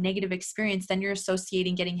 you have that negative experience, then you're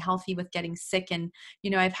associating getting healthy with getting sick. And,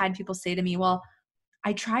 I've had people say to me, well,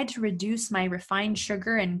 I tried to reduce my refined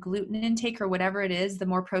sugar and gluten intake or whatever it is, the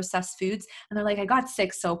more processed foods. And they're like, I got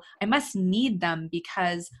sick, so I must need them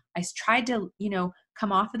because I tried to,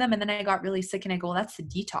 come off of them. And then I got really sick, and I go, well, that's the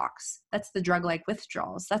detox. That's the drug-like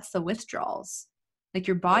withdrawals. That's the withdrawals. Like,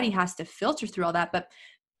 your body has to filter through all that. But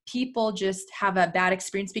people just have a bad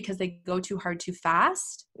experience because they go too hard too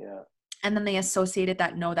fast. Yeah. And then they associated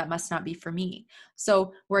that, no, that must not be for me.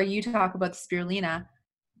 So where you talk about the spirulina,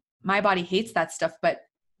 my body hates that stuff, but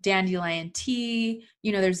dandelion tea.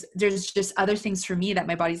 You know, there's just other things for me that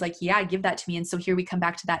my body's like, yeah, give that to me. And so here we come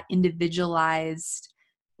back to that individualized,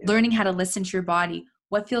 learning how to listen to your body.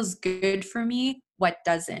 What feels good for me? What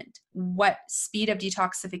doesn't? What speed of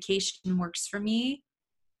detoxification works for me?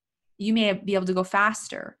 You may be able to go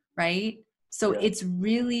faster, right? So it's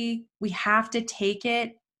really, we have to take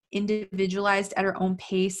it individualized at our own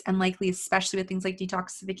pace, and likely, especially with things like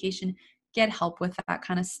detoxification, get help with that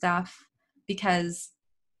kind of stuff, because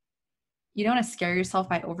you don't want to scare yourself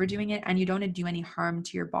by overdoing it, and you don't want to do any harm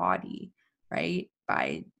to your body, right?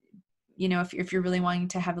 By, you know, if you're really wanting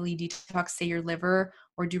to heavily detox, say your liver,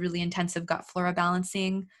 or do really intensive gut flora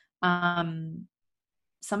balancing,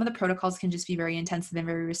 some of the protocols can just be very intensive and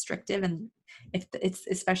very restrictive. And if it's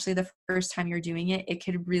especially the first time you're doing it, it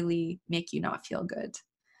could really make you not feel good.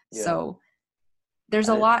 Yeah. So there's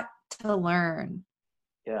a lot to learn.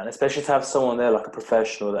 Yeah, and especially to have someone there, like a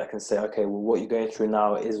professional, that can say, okay, well, what you're going through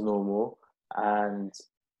now is normal. And,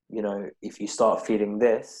 you know, if you start feeling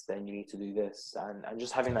this, then you need to do this. And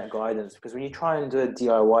just having that guidance, because when you try and do a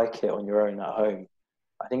DIY kit on your own at home,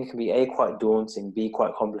 I think it can be quite daunting, B,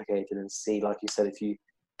 quite complicated, and C, like you said, if you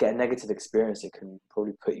get a negative experience, it can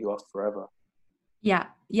probably put you off forever. Yeah.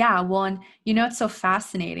 Yeah. Well, and you know, it's so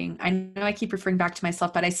fascinating. I know I keep referring back to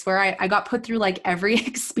myself, but I swear I got put through like every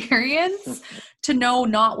experience to know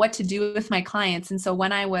not what to do with my clients. And so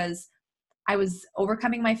when I was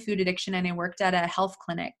overcoming my food addiction, and I worked at a health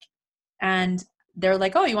clinic, and they're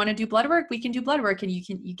like, oh, you want to do blood work? We can do blood work and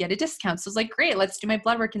you get a discount. So I was like, great, let's do my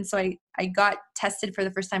blood work. And so I got tested for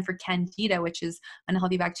the first time for Candida, which is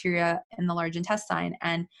unhealthy bacteria in the large intestine.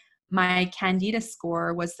 And my Candida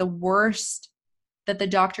score was the worst that the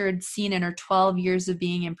doctor had seen in her 12 years of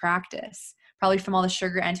being in practice, probably from all the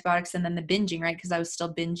sugar, antibiotics, and then the binging, right? Because I was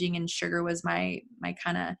still binging, and sugar was my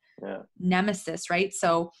kind of nemesis, right?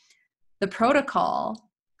 So the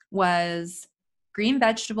protocol was green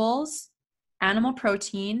vegetables, animal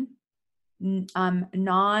protein,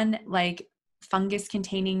 non like fungus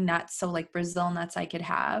containing nuts. So like Brazil nuts I could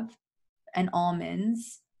have, and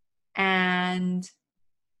almonds, and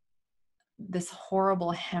this horrible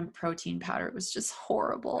hemp protein powder. It was just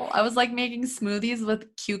horrible. I was like making smoothies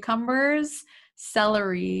with cucumbers,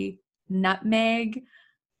 celery, nutmeg,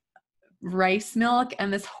 rice milk,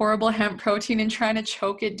 and this horrible hemp protein, and trying to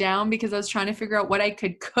choke it down because I was trying to figure out what I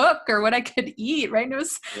could cook or what I could eat, right? And it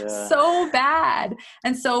was so bad.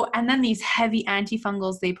 And then these heavy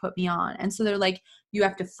antifungals they put me on. And so they're like, you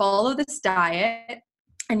have to follow this diet,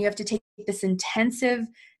 and you have to take this intensive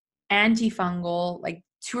antifungal like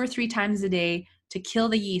 2 or 3 times a day to kill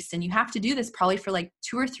the yeast. And you have to do this probably for like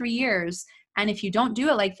 2 or 3 years. And if you don't do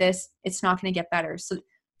it like this, it's not going to get better. So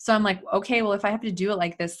I'm like, okay, well, if I have to do it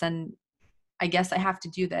like this, then I guess I have to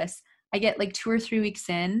do this. I get like 2 or 3 weeks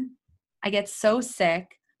in, I get so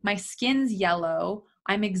sick. My skin's yellow.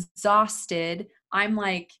 I'm exhausted. I'm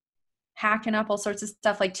like hacking up all sorts of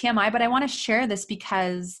stuff, like TMI, but I want to share this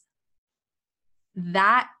because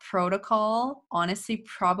that protocol honestly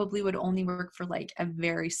probably would only work for like a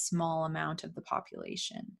very small amount of the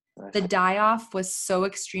population. The die-off was so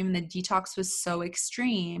extreme, the detox was so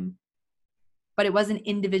extreme, but it wasn't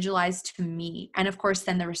individualized to me. And of course,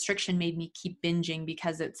 then the restriction made me keep binging,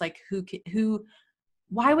 because it's like,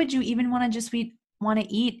 why would you even want to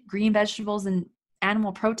eat green vegetables and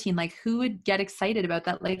animal protein? Like, who would get excited about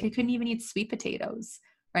that? Like, I couldn't even eat sweet potatoes,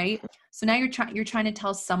 right? So now you're trying to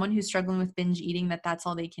tell someone who's struggling with binge eating that that's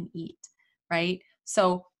all they can eat, right?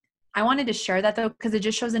 So I wanted to share that though, because it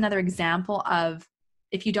just shows another example of,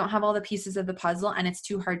 if you don't have all the pieces of the puzzle and it's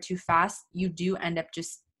too hard, too fast, you do end up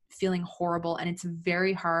just feeling horrible. And it's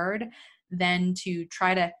very hard then to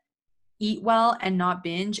try to eat well and not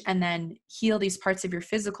binge, and then heal these parts of your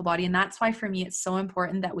physical body. And that's why for me, it's so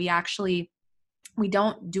important that we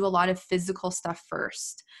don't do a lot of physical stuff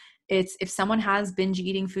first. It's, if someone has binge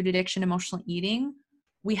eating, food addiction, emotional eating,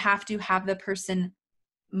 we have to have the person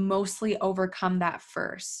mostly overcome that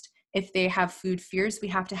first. If they have food fears, we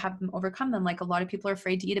have to have them overcome them. Like, a lot of people are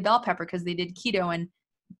afraid to eat a bell pepper because they did keto and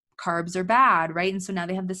carbs are bad, right? And so now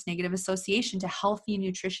they have this negative association to healthy,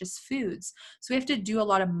 nutritious foods. So we have to do a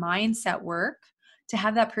lot of mindset work to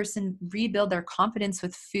have that person rebuild their confidence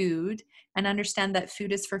with food and understand that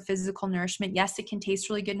food is for physical nourishment. Yes, it can taste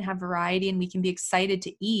really good and have variety, and we can be excited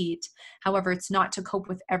to eat. However, it's not to cope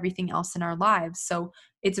with everything else in our lives. So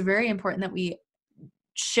it's very important that we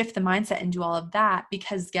shift the mindset and do all of that,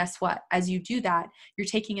 because guess what? As you do that, you're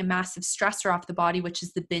taking a massive stressor off the body, which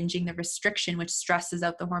is the binging, the restriction, which stresses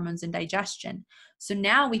out the hormones and digestion. So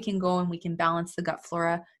now we can go and we can balance the gut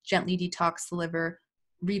flora, gently detox the liver,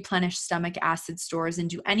 replenish stomach acid stores, and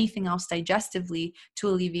do anything else digestively to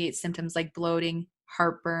alleviate symptoms like bloating,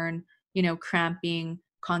 heartburn, cramping,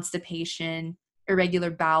 constipation,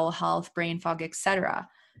 irregular bowel health, brain fog, etc.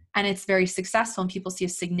 And it's very successful, and people see a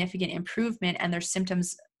significant improvement, and their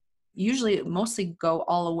symptoms usually mostly go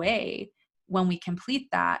all away when we complete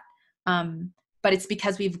that. But it's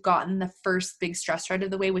because we've gotten the first big stressor out of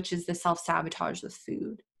the way, which is the self-sabotage with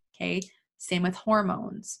food. Okay. Same with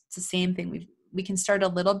hormones. It's the same thing. We can start a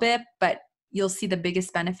little bit, but you'll see the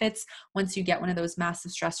biggest benefits once you get one of those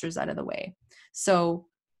massive stressors out of the way. So,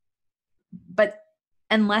 but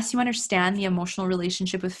unless you understand the emotional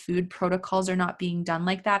relationship with food, protocols are not being done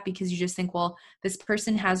like that, because you just think, well, this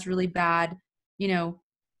person has really bad,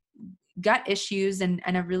 gut issues and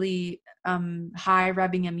a really high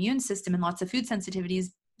rubbing immune system and lots of food sensitivities.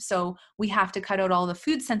 So we have to cut out all the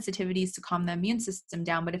food sensitivities to calm the immune system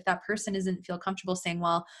down. But if that person doesn't feel comfortable saying,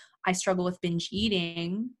 well, I struggle with binge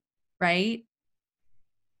eating, right?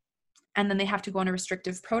 And then they have to go on a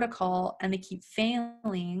restrictive protocol and they keep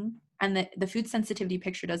failing, and the food sensitivity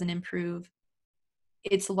picture doesn't improve,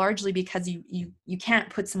 it's largely because you can't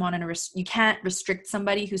put someone on you can't restrict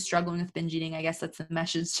somebody who's struggling with binge eating. I guess that's the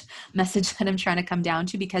message that I'm trying to come down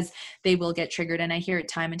to, because they will get triggered. And I hear it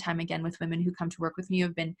time and time again with women who come to work with me who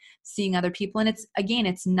have been seeing other people. And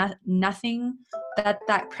it's nothing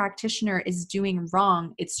that practitioner is doing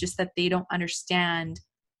wrong. It's just that they don't understand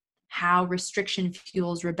how restriction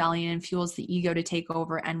fuels rebellion and fuels the ego to take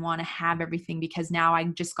over and want to have everything, because now I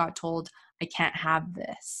just got told I can't have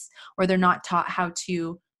this, or they're not taught how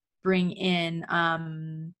to bring in,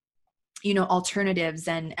 alternatives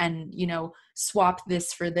and, swap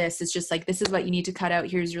this for this. It's just like, this is what you need to cut out.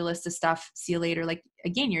 Here's your list of stuff. See you later. Like,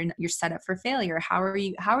 again, you're set up for failure. How are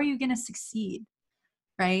you going to succeed?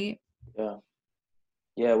 Right. Yeah.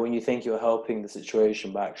 Yeah. When you think you're helping the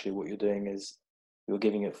situation, but actually what you're doing is you're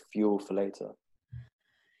giving it fuel for later.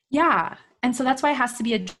 Yeah. And so that's why it has to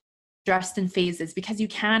be addressed in phases, because you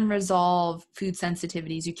can resolve food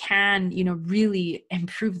sensitivities. You can, really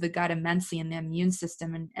improve the gut immensely and the immune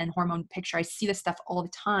system and hormone picture. I see this stuff all the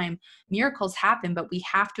time. Miracles happen, but we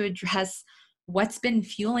have to address what's been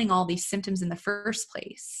fueling all these symptoms in the first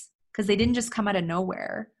place, because they didn't just come out of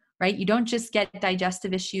nowhere, right? You don't just get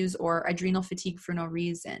digestive issues or adrenal fatigue for no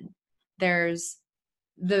reason. There's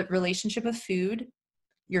the relationship of food,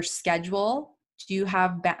 your schedule. Do you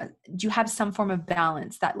have some form of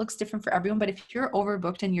balance? That looks different for everyone, but if you're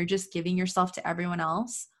overbooked and you're just giving yourself to everyone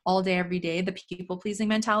else all day, every day, the people pleasing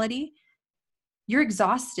mentality, you're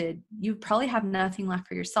exhausted. You probably have nothing left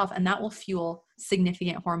for yourself, and that will fuel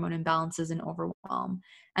significant hormone imbalances and overwhelm.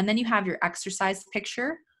 And then you have your exercise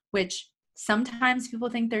picture, which sometimes people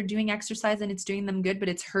think they're doing exercise and it's doing them good, but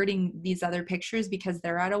it's hurting these other pictures because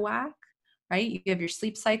they're out of whack, right? You have your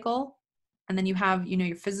sleep cycle, and then you have,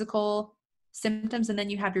 your physical symptoms, and then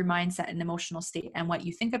you have your mindset and emotional state and what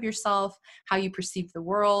you think of yourself, how you perceive the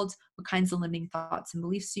world, what kinds of limiting thoughts and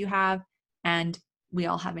beliefs you have. And we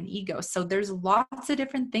all have an ego. So there's lots of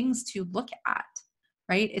different things to look at,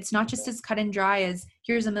 right? It's not just as cut and dry as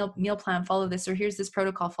here's a meal plan, follow this, or here's this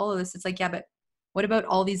protocol, follow this. It's like, yeah, but what about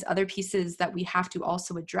all these other pieces that we have to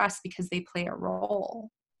also address because they play a role?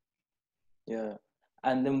 Yeah.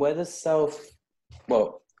 And then whether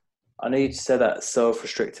I know you said that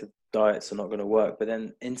self-restricted diets are not going to work, but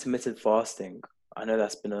then intermittent fasting, I know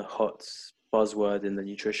that's been a hot buzzword in the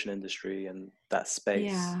nutrition industry and that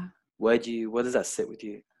space. Yeah. Where does that sit with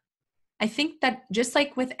you? I think that just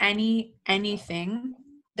like with anything,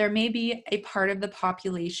 there may be a part of the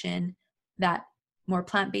population that more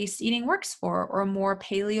plant-based eating works for, or a more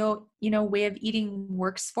paleo, way of eating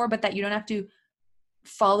works for, but that you don't have to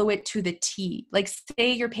follow it to the T. Like,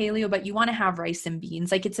 say you're paleo, but you want to have rice and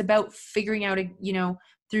beans. Like, it's about figuring out,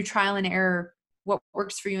 through trial and error, what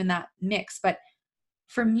works for you in that mix. But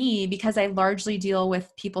for me, because I largely deal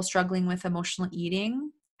with people struggling with emotional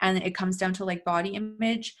eating, and it comes down to like body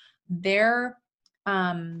image, their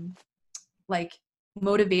like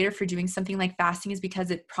motivator for doing something like fasting is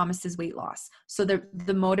because it promises weight loss. So the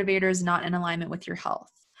motivator is not in alignment with your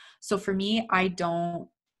health. So for me, I don't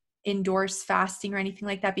endorse fasting or anything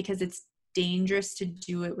like that, because it's dangerous to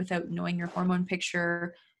do it without knowing your hormone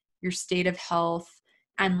picture, your state of health,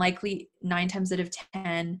 and likely 9 times out of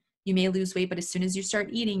 10, you may lose weight, but as soon as you start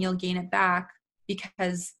eating, you'll gain it back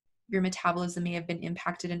because your metabolism may have been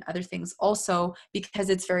impacted in other things. Also, because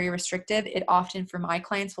it's very restrictive, it often, for my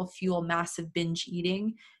clients, will fuel massive binge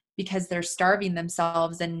eating because they're starving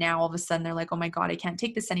themselves. And now all of a sudden they're like, oh my God, I can't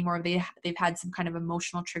take this anymore. They've had some kind of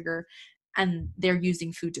emotional trigger and they're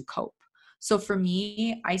using food to cope. So for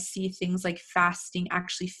me, I see things like fasting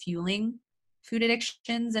actually fueling food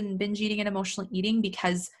addictions and binge eating and emotional eating,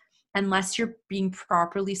 because unless you're being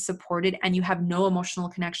properly supported and you have no emotional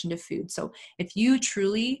connection to food. So if you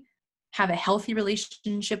truly have a healthy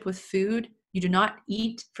relationship with food, you do not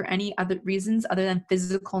eat for any other reasons other than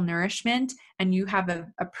physical nourishment, and you have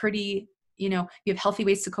a pretty, you have healthy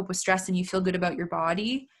ways to cope with stress and you feel good about your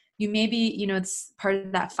body, you maybe, it's part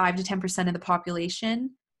of that 5 to 10% of the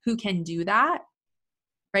population who can do that,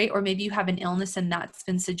 right? Or maybe you have an illness and that's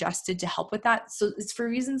been suggested to help with that. So it's for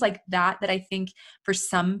reasons like that I think for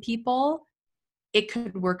some people, it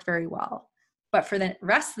could work very well. But for the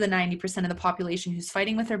rest of the 90% of the population who's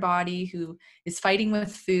fighting with their body, who is fighting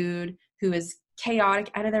with food, who is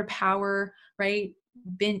chaotic, out of their power, right?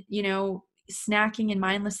 Been, snacking and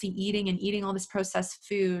mindlessly eating and eating all this processed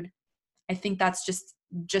food, I think that's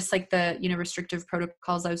just like the, restrictive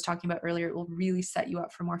protocols I was talking about earlier. It will really set you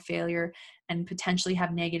up for more failure and potentially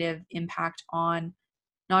have negative impact on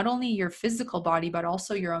not only your physical body, but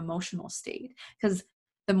also your emotional state. Because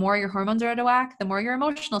the more your hormones are out of whack, the more your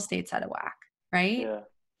emotional state's out of whack, right? Yeah.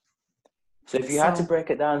 So if you had to break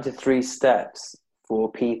it down to 3 steps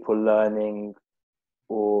for people learning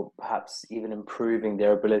or perhaps even improving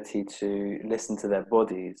their ability to listen to their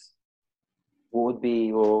bodies, what would be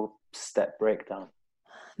your step breakdown?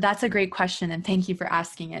 That's a great question, and thank you for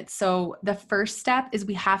asking it. So the first step is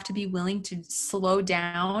we have to be willing to slow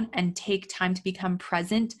down and take time to become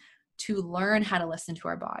present to learn how to listen to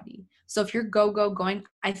our body. So if you're going,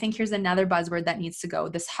 I think here's another buzzword that needs to go,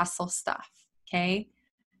 this hustle stuff, okay?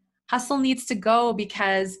 Hustle needs to go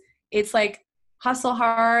because it's like hustle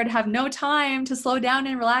hard, have no time to slow down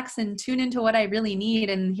and relax and tune into what I really need.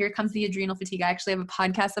 And here comes the adrenal fatigue. I actually have a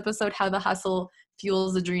podcast episode, How the Hustle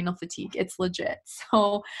Fuels Adrenal Fatigue. It's legit.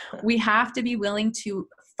 So we have to be willing to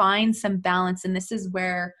find some balance. And this is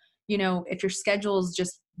where, if your schedule is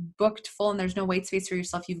just booked full and there's no white space for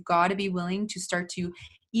yourself, you've got to be willing to start to,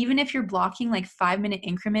 even if you're blocking like 5-minute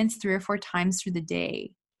increments 3 or 4 times through the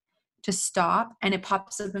day, to stop, and it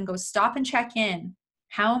pops up and goes, stop and check in.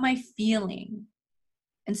 How am I feeling?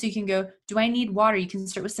 And so you can go, do I need water? You can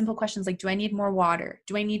start with simple questions like, do I need more water?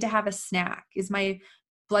 Do I need to have a snack? Is my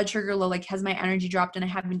blood sugar low? Like, has my energy dropped and I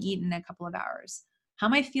haven't eaten in a couple of hours? How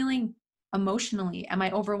am I feeling emotionally? Am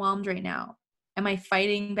I overwhelmed right now? Am I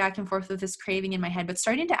fighting back and forth with this craving in my head? But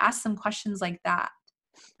starting to ask some questions like that,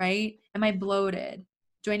 right? Am I bloated?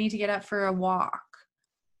 Do I need to get up for a walk?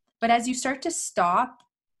 But as you start to stop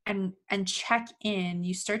and check in,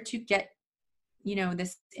 you start to get,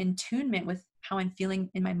 this attunement with how I'm feeling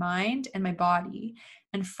in my mind and my body.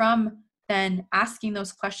 And from then asking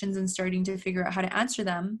those questions and starting to figure out how to answer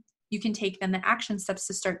them, you can take then the action steps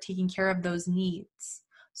to start taking care of those needs.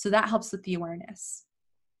 So that helps with the awareness.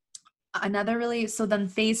 So then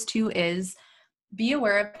phase 2 is be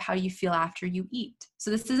aware of how you feel after you eat. So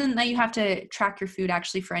this isn't that you have to track your food.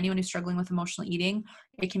 Actually, for anyone who's struggling with emotional eating,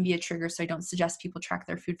 it can be a trigger. So I don't suggest people track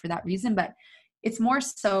their food for that reason, but it's more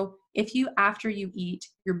so if you, after you eat,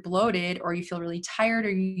 you're bloated or you feel really tired or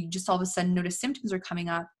you just all of a sudden notice symptoms are coming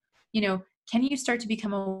up, can you start to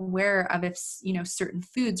become aware of if, certain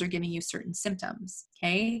foods are giving you certain symptoms,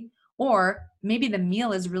 okay? Or maybe the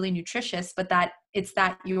meal is really nutritious, but that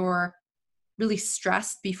you're really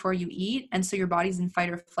stressed before you eat, and so your body's in fight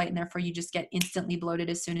or flight, and therefore you just get instantly bloated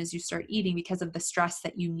as soon as you start eating because of the stress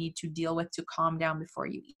that you need to deal with to calm down before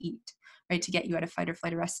you eat, right? To get you out of fight or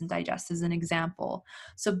flight, arrest and digest as an example.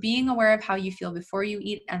 So being aware of how you feel before you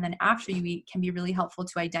eat and then after you eat can be really helpful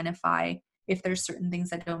to identify if there's certain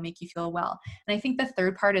things that don't make you feel well. And I think the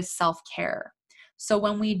third part is self-care. So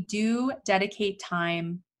when we do dedicate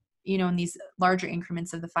time, in these larger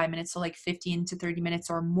increments of the 5 minutes, so like 15 to 30 minutes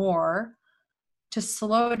or more, to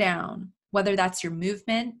slow down, whether that's your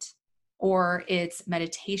movement or it's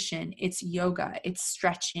meditation, it's yoga, it's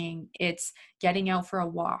stretching, it's getting out for a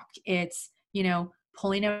walk, it's,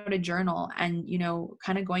 pulling out a journal and,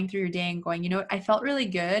 kind of going through your day and going, I felt really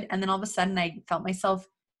good. And then all of a sudden I felt myself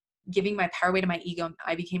giving my power away to my ego.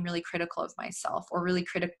 I became really critical of myself, or really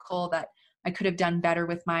critical that I could have done better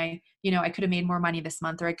with my, I could have made more money this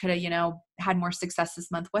month, or I could have, had more success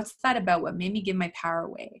this month. What's that about? What made me give my power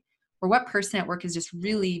away? Or what person at work is just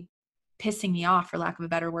really pissing me off, for lack of a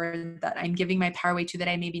better word, that I'm giving my power away to, that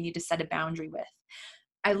I maybe need to set a boundary with.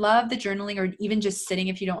 I love the journaling, or even just sitting,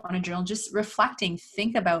 if you don't want to journal, just reflecting,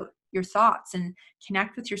 think about your thoughts and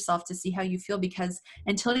connect with yourself to see how you feel, because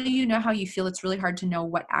until you know how you feel, it's really hard to know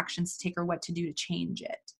what actions to take or what to do to change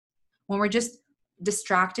it. When we're just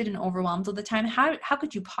distracted and overwhelmed all the time, how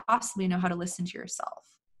could you possibly know how to listen to yourself,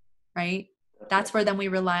 right? That's where then we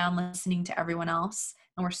rely on listening to everyone else,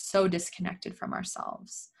 and we're so disconnected from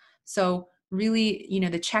ourselves. So really,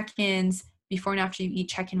 the check-ins before and after you eat,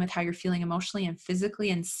 check in with how you're feeling emotionally and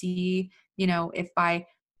physically, and see, if by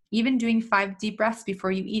Even doing 5 deep breaths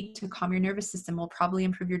before you eat to calm your nervous system will probably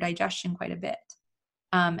improve your digestion quite a bit.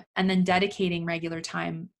 And then dedicating regular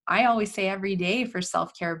time. I always say every day for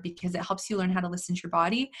self-care, because it helps you learn how to listen to your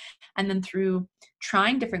body. And then through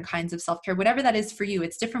trying different kinds of self-care, whatever that is for you,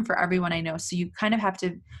 it's different for everyone I know. So you kind of have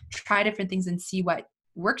to try different things and see what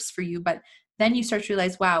works for you. But then you start to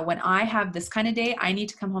realize, wow, when I have this kind of day, I need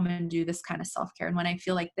to come home and do this kind of self-care. And when I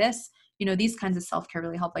feel like this, these kinds of self-care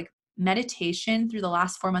really help. Like meditation through the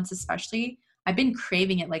last 4 months, especially, I've been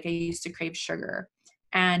craving it like I used to crave sugar.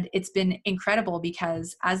 And it's been incredible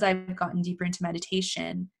because as I've gotten deeper into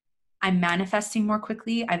meditation, I'm manifesting more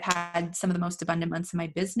quickly. I've had some of the most abundant months in my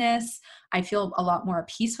business. I feel a lot more at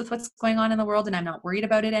peace with what's going on in the world, and I'm not worried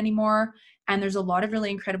about it anymore. And there's a lot of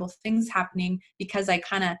really incredible things happening because I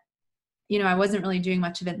kind of, I wasn't really doing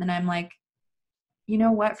much of it. And then I'm like, you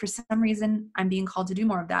know what? For some reason, I'm being called to do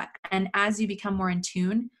more of that. And as you become more in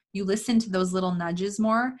tune, you listen to those little nudges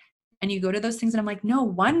more and you go to those things. And I'm like, no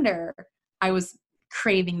wonder I was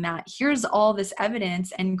craving that. Here's all this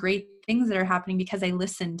evidence and great things that are happening because I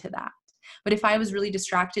listened to that. But if I was really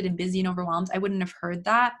distracted and busy and overwhelmed, I wouldn't have heard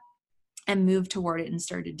that and moved toward it and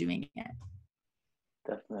started doing it.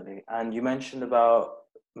 Definitely. And you mentioned about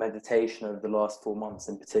meditation over the last 4 months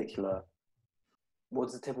in particular. What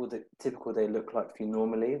does a typical day look like for you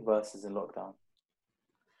normally versus in lockdown?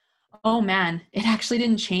 Oh man, it actually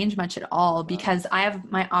didn't change much at all because I have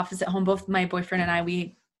my office at home. Both my boyfriend and I,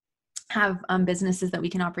 we have businesses that we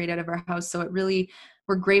can operate out of our house. So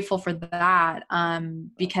we're grateful for that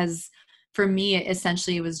because for me,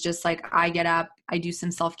 essentially it was just like, I get up, I do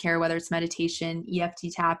some self-care, whether it's meditation,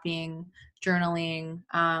 EFT tapping, journaling,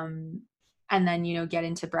 and then, get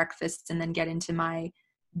into breakfast and then get into my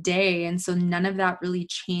day. And so none of that really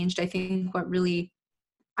changed. I think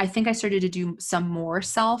I started to do some more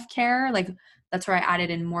self-care. Like that's where I added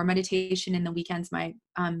in more meditation. In the weekends, my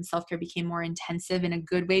self-care became more intensive in a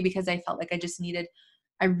good way because I felt like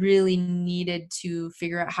I really needed to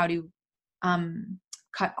figure out how to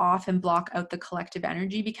cut off and block out the collective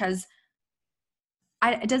energy because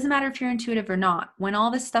it doesn't matter if you're intuitive or not. When all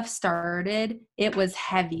this stuff started, it was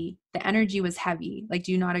heavy. The energy was heavy. Like,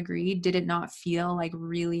 do you not agree? Did it not feel like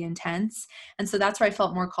really intense? And so that's where I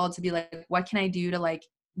felt more called to be like, what can I do to like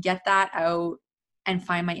get that out and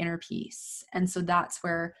find my inner peace? And so that's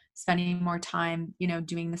where spending more time,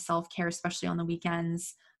 doing the self-care, especially on the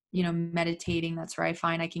weekends, meditating. That's where I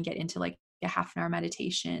find I can get into like a half an hour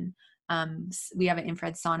meditation. We have an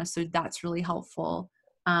infrared sauna, so that's really helpful.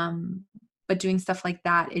 But doing stuff like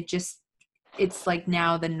that, it's like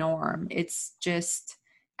now the norm.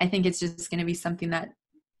 I think it's just going to be something that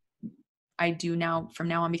I do now from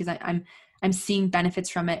now on because I'm seeing benefits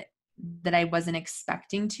from it that I wasn't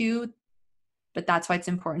expecting to. But that's why it's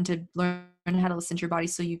important to learn how to listen to your body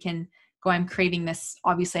so you can go, I'm craving this.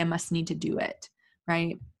 Obviously, I must need to do it.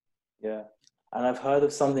 Right? Yeah. And I've heard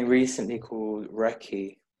of something recently called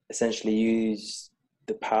Reiki. Essentially use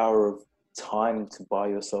the power of time to buy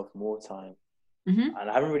yourself more time. Mm-hmm. And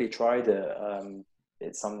I haven't really tried it.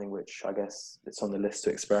 It's something which I guess it's on the list to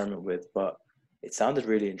experiment with, but it sounded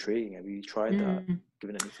really intriguing. Have you tried that?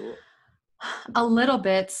 Given any thought? A little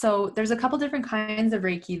bit. So there's a couple different kinds of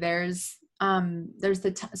Reiki.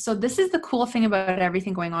 So this is the cool thing about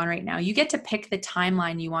everything going on right now. You get to pick the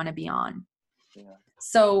timeline you want to be on. Yeah.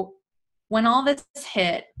 So when all this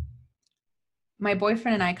hit, my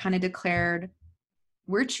boyfriend and I kind of declared,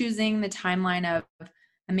 we're choosing the timeline of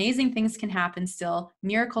amazing things can happen still.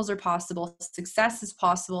 Miracles are possible. Success is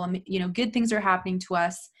possible. Good things are happening to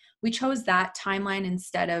us. We chose that timeline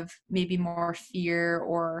instead of maybe more fear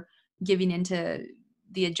or giving into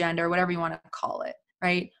the agenda or whatever you want to call it.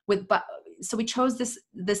 Right. So we chose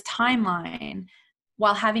this timeline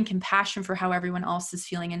while having compassion for how everyone else is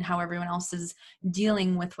feeling and how everyone else is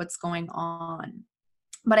dealing with what's going on.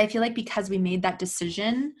 But I feel like because we made that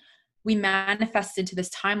decision, we manifested to this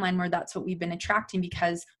timeline where that's what we've been attracting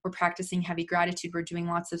because we're practicing heavy gratitude. We're doing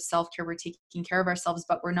lots of self-care. We're taking care of ourselves,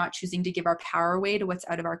 but we're not choosing to give our power away to what's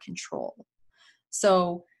out of our control.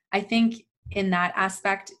 So I think in that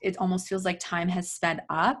aspect, it almost feels like time has sped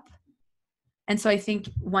up. And so I think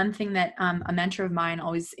one thing that a mentor of mine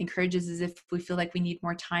always encourages is if we feel like we need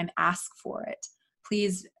more time, ask for it.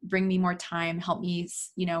 Please bring me more time. Help me,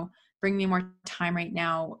 bring me more time right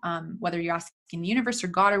now. Whether you're asking the universe or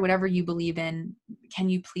God or whatever you believe in, can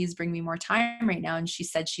you please bring me more time right now? And she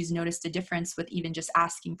said she's noticed a difference with even just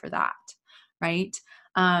asking for that. Right.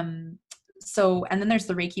 And then there's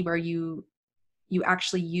the Reiki where you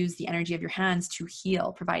actually use the energy of your hands to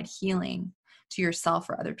heal, provide healing to yourself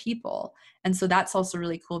or other people. And so that's also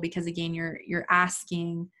really cool because again, you're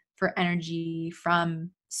asking for energy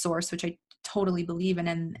from source, which I totally believe in.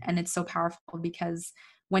 And it's so powerful because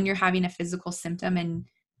when you're having a physical symptom and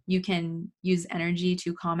you can use energy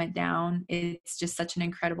to calm it down, it's just such an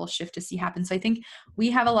incredible shift to see happen. So I think we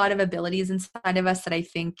have a lot of abilities inside of us that I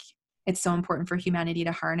think it's so important for humanity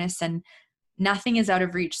to harness, and nothing is out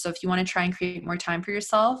of reach. So if you want to try and create more time for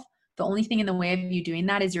yourself, the only thing in the way of you doing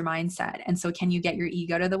that is your mindset. And so can you get your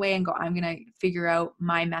ego out of the way and go, I'm going to figure out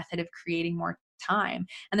my method of creating more time?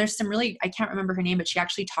 And there's some really, I can't remember her name, but she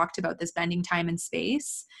actually talked about this bending time and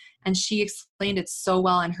space. And she explained it so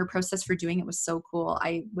well. And her process for doing it was so cool.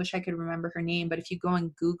 I wish I could remember her name, but if you go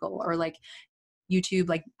on Google or like YouTube,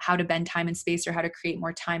 like how to bend time and space or how to create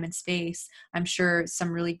more time and space, I'm sure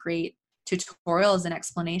some really great tutorials and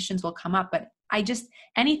explanations will come up. But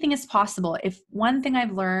anything is possible. If one thing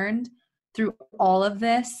I've learned through all of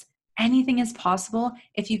this, anything is possible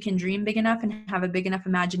if you can dream big enough and have a big enough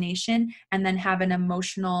imagination, and then have an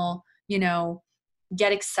emotional,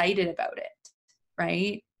 get excited about it,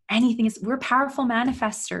 right? We're powerful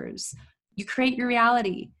manifestors. You create your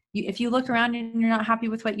reality. If you look around and you're not happy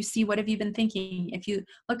with what you see, what have you been thinking? If you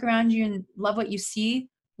look around you and love what you see,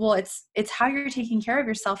 well, it's how you're taking care of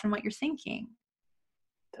yourself and what you're thinking.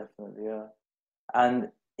 Definitely, yeah. And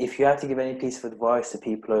if you had to give any piece of advice to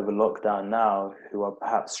people over lockdown now who are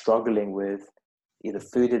perhaps struggling with either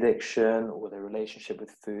food addiction or their relationship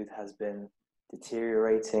with food has been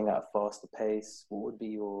deteriorating at a faster pace, what would be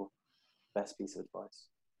your best piece of advice?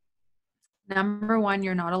 Number one,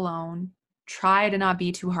 you're not alone. Try to not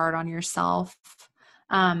be too hard on yourself.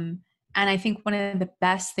 And I think one of the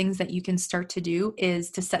best things that you can start to do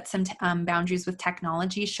is to set some boundaries with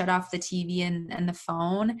technology, shut off the TV and the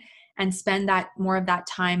phone, and spend more of that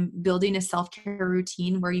time building a self-care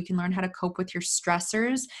routine where you can learn how to cope with your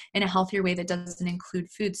stressors in a healthier way that doesn't include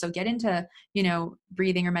food. So get into,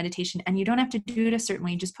 breathing or meditation, and you don't have to do it a certain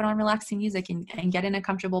way. Just put on relaxing music and get in a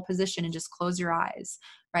comfortable position and just close your eyes,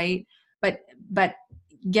 right? But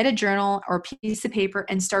get a journal or piece of paper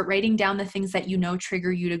and start writing down the things that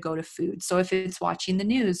trigger you to go to food. So if it's watching the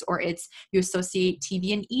news, or it's you associate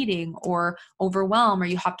TV and eating, or overwhelm, or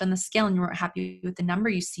you hopped on the scale and you weren't happy with the number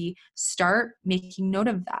you see, start making note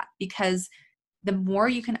of that. Because the more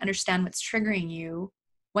you can understand what's triggering you,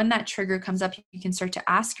 when that trigger comes up, you can start to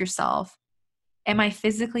ask yourself, am I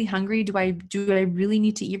physically hungry? Do I really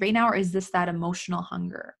need to eat right now? Or is this that emotional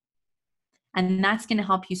hunger? And that's going to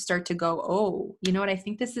help you start to go, oh, you know what? I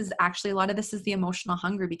think this is actually, a lot of this is the emotional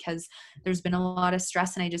hunger because there's been a lot of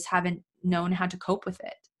stress and I just haven't known how to cope with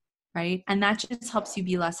it. Right. And that just helps you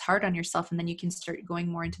be less hard on yourself. And then you can start going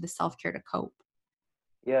more into the self-care to cope.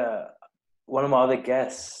 Yeah. One of my other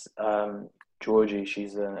guests, Georgie,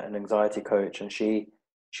 she's an anxiety coach, and she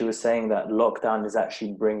was saying that lockdown is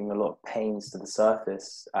actually bringing a lot of pains to the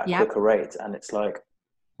surface at a quicker rate. And it's like,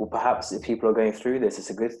 well, perhaps if people are going through this, it's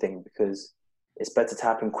a good thing because it's better to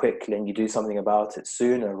happen quickly and you do something about it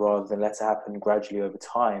sooner rather than let it happen gradually over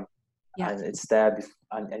time. Yeah. And it's there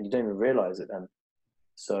and you don't even realize it then.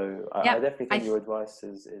 So I definitely think your advice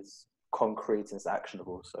is concrete and it's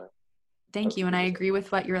actionable. So thank you. And I agree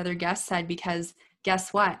with what your other guest said, because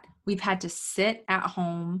guess what? We've had to sit at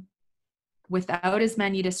home without as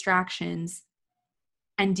many distractions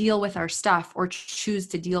and deal with our stuff, or choose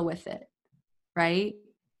to deal with it. Right.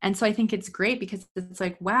 And so I think it's great because it's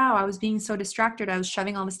like, wow, I was being so distracted. I was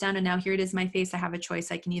shoving all this down and now here it is in my face. I have a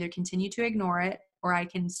choice. I can either continue to ignore it or I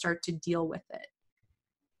can start to deal with it.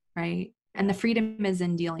 Right. And the freedom is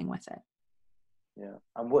in dealing with it. Yeah.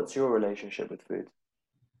 And what's your relationship with food?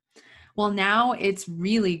 Well, now it's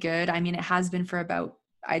really good. I mean, it has been for about,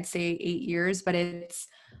 I'd say 8 years, but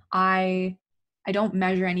I don't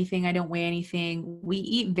measure anything. I don't weigh anything. We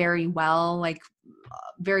eat very well, like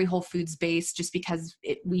very whole foods based, just because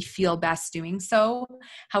we feel best doing so.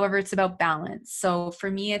 However, it's about balance. So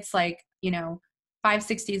for me, it's like,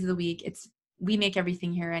 5-6 days of the week, we make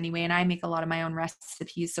everything here anyway. And I make a lot of my own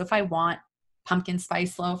recipes. So if I want pumpkin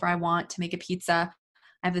spice loaf or I want to make a pizza,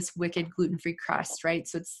 I have this wicked gluten-free crust, right?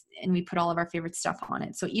 So and we put all of our favorite stuff on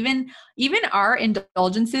it. So even our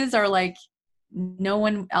indulgences are like, no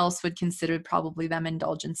one else would consider probably them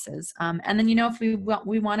indulgences. And then, if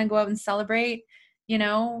we want to go out and celebrate,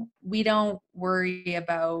 we don't worry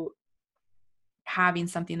about having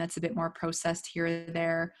something that's a bit more processed here or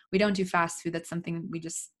there. We don't do fast food. That's something we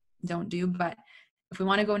just don't do. But if we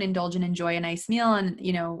want to go and indulge and enjoy a nice meal and,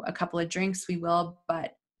 a couple of drinks, we will.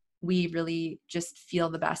 But we really just feel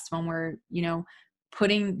the best when we're,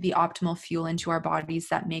 putting the optimal fuel into our bodies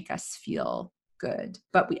that make us feel good.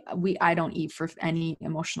 But I don't eat for any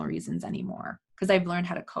emotional reasons anymore because I've learned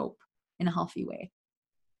how to cope in a healthy way.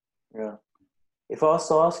 Yeah. If I was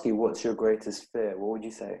to ask you what's your greatest fear, what would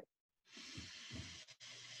you say?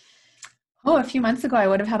 Oh, a few months ago, I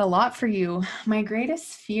would have had a lot for you. My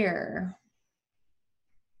greatest fear.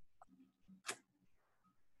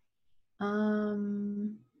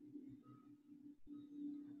 Um,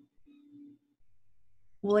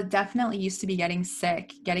 well, it definitely used to be getting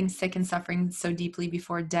sick and suffering so deeply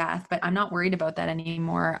before death, but I'm not worried about that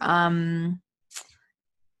anymore. I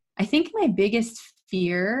think my biggest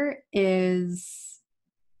fear is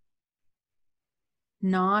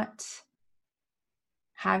not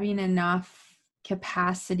having enough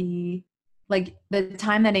capacity, like the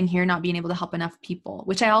time that I'm here, not being able to help enough people,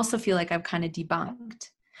 which I also feel like I've kind of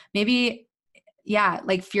debunked. Maybe, yeah,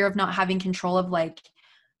 like fear of not having control of like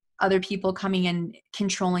other people coming and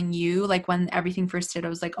controlling you. Like when everything first hit, I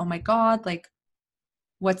was like, oh my God, like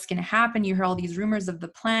what's going to happen? You hear all these rumors of the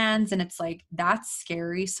plans, and it's like, that's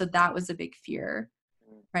scary. So that was a big fear,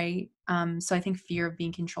 right? So I think fear of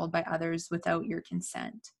being controlled by others without your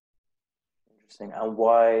consent. Interesting. And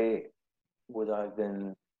why would I have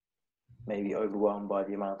been maybe overwhelmed by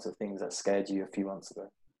the amount of things that scared you a few months ago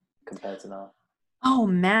compared to now? Oh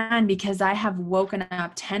man, because I have woken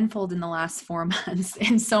up tenfold in the last 4 months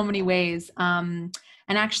in so many ways. And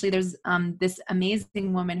actually, there's this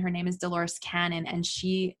amazing woman. Her name is Dolores Cannon, and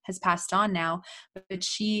she has passed on now. But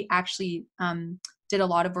she actually did a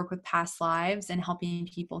lot of work with past lives and helping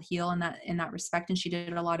people heal in that respect. And she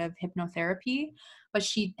did a lot of hypnotherapy. But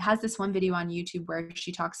she has this one video on YouTube where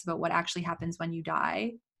she talks about what actually happens when you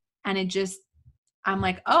die, and it just I'm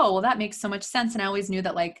like, oh, well, that makes so much sense. And I always knew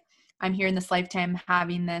that like I'm here in this lifetime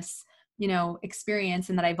having this, experience,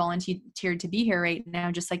 and that I volunteered to be here right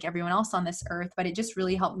now, just like everyone else on this earth. But it just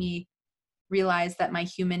really helped me realize that my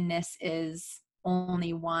humanness is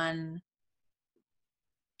only one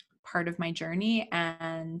part of my journey.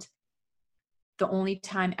 And the only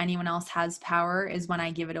time anyone else has power is when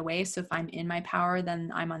I give it away. So if I'm in my power,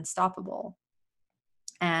 then I'm unstoppable.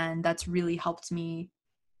 And that's really helped me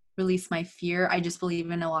release my fear. I just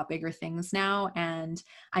believe in a lot bigger things now, and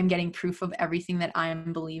I'm getting proof of everything that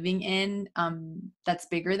I'm believing in, that's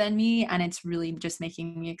bigger than me, and it's really just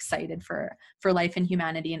making me excited for life and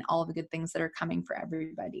humanity and all the good things that are coming for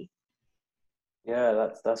everybody. Yeah,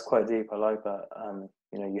 that's quite deep. I like that.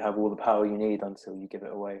 You have all the power you need until you give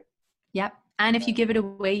it away. Yep. And if you give it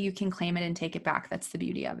away, you can claim it and take it back. That's the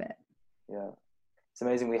beauty of it. Yeah. It's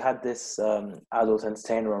amazing. We had this adult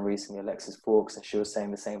entertainer on recently, Alexis Fawkes, and she was saying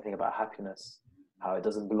the same thing about happiness, how it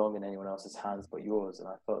doesn't belong in anyone else's hands but yours. And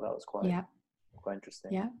I thought that was Yeah. quite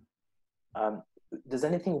interesting. Yeah. Um, does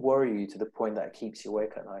anything worry you to the point that it keeps you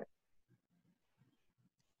awake at night?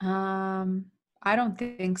 I don't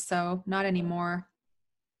think so. Not anymore.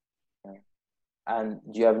 Yeah. And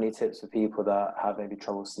do you have any tips for people that have maybe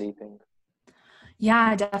trouble sleeping?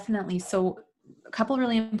 Yeah, definitely. So a couple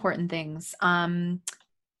really important things. Unplug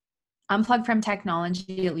from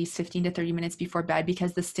technology at least 15 to 30 minutes before bed,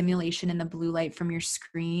 because the stimulation in the blue light from your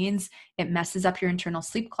screens, it messes up your internal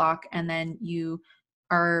sleep clock, and then you're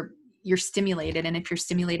stimulated, and if you're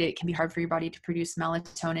stimulated, it can be hard for your body to produce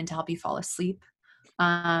melatonin to help you fall asleep.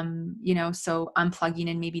 So unplugging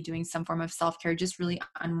and maybe doing some form of self-care, just really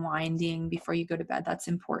unwinding before you go to bed, that's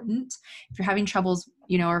important. If you're having troubles,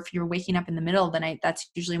 or if you're waking up in the middle of the night, that's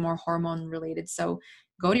usually more hormone related. So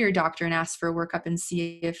go to your doctor and ask for a workup and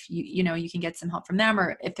see if you can get some help from them,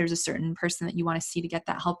 or if there's a certain person that you want to see to get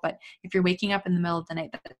that help. But if you're waking up in the middle of the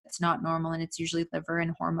night, that's not normal, and it's usually liver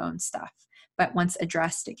and hormone stuff. But once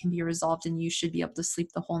addressed, it can be resolved, and you should be able to sleep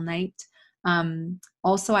the whole night.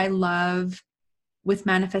 Also, I love with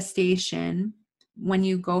manifestation, when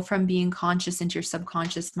you go from being conscious into your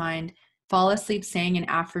subconscious mind, fall asleep saying an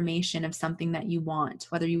affirmation of something that you want,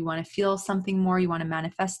 whether you want to feel something more, you want to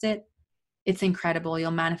manifest it. It's incredible.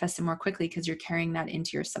 You'll manifest it more quickly because you're carrying that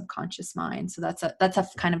into your subconscious mind. So that's a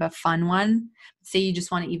kind of a fun one. Say you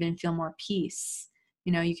just want to even feel more peace.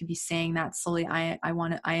 You could be saying that slowly. I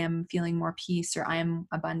am feeling more peace, or I am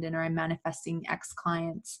abundant, or I'm manifesting X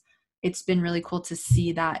clients. It's been really cool to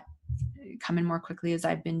see that come in more quickly as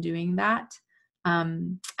I've been doing that.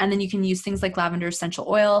 And then you can use things like lavender essential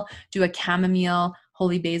oil, do a chamomile,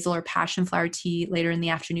 holy basil, or passion flower tea later in the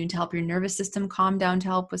afternoon to help your nervous system calm down, to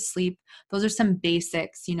help with sleep. Those are some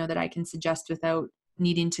basics, that I can suggest without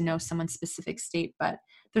needing to know someone's specific state. But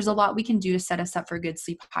there's a lot we can do to set us up for good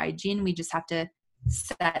sleep hygiene. We just have to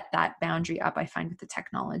set that boundary up, I find, with the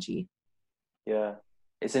technology. Yeah.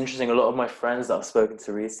 It's interesting. A lot of my friends that I've spoken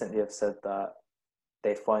to recently have said that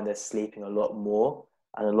they find they're sleeping a lot more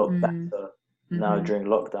and a lot better now Mm-hmm. during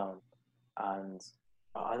lockdown. And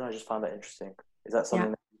I don't know, I just found that interesting. Is that Yeah.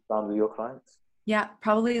 something that you found with your clients? Yeah,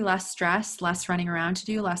 probably less stress, less running around to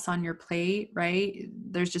do, less on your plate, right?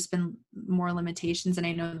 There's just been more limitations, and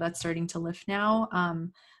I know that's starting to lift now.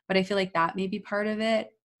 But I feel like that may be part of it.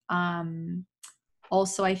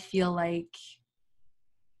 Also, I feel like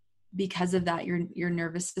because of that, your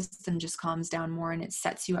nervous system just calms down more, and it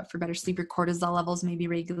sets you up for better sleep. Your cortisol levels maybe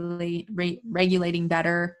regulating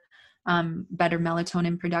better, better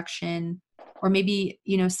melatonin production, or maybe,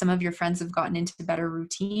 you know, some of your friends have gotten into better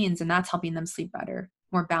routines, and that's helping them sleep better,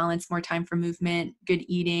 more balance, more time for movement, good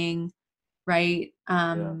eating, right?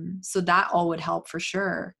 Yeah. So that all would help for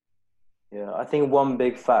sure. Yeah. I think one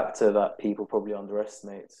big factor that people probably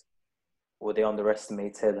underestimate, or they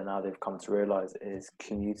underestimated and now they've come to realize, is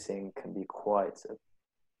commuting can be quite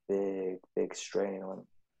a big strain on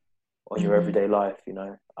your Mm-hmm. everyday life, you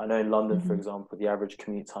know. I know in London, for Mm-hmm. example, the average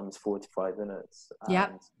commute time is 45 minutes. Yep.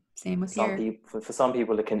 And Same with some here. people, for some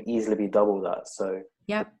people, it can easily be double that. So it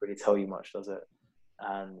Yep. doesn't really tell you much, does it?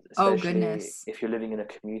 And Oh especially goodness. if you're living in a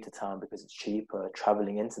commuter town because it's cheaper,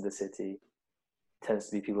 traveling into the city tends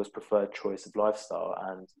to be people's preferred choice of lifestyle.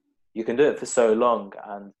 And you can do it for so long.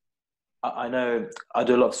 And I know I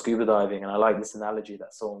do a lot of scuba diving, and I like this analogy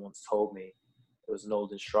that someone once told me. It was an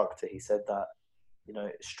old instructor. He said that, you know,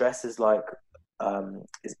 stress is like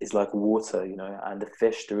is like water, you know, and the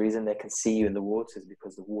fish, the reason they can see you in the water is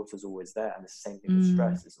because the water's always there, and the same thing with Mm,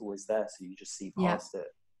 stress, it's always there, so you just see yep. past it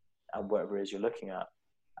and whatever it is you're looking at,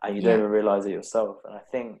 and you don't Yep. even realize it yourself. And I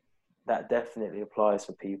think that definitely applies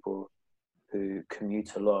for people who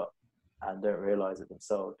commute a lot and don't realize it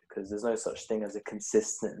themselves, because there's no such thing as a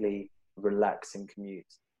consistently relaxing commute.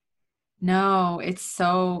 No, it's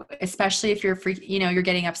so, especially if you're free, you know, you're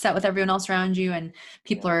getting upset with everyone else around you and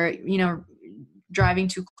people Yeah, are, you know, driving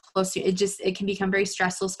too close to you. It can become very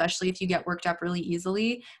stressful, especially if you get worked up really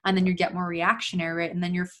easily and then yeah, you get more reactionary, right? And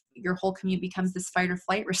then your whole commute becomes this fight or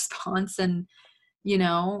flight response. And, you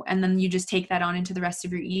know, and then you just take that on into the rest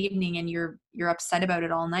of your evening and you're upset about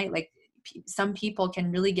it all night. Like some people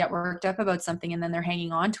can really get worked up about something and then they're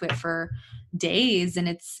hanging on to it for days,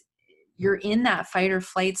 and you're in that fight or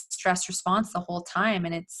flight stress response the whole time,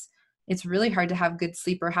 and it's really hard to have good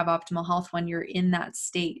sleep or have optimal health when you're in that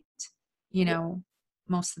state, you yeah, know,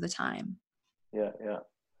 most of the time. yeah.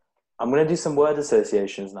 I'm going to do some word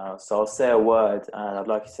associations now. So I'll say a word and I'd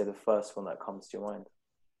like you to say the first one that comes to your mind.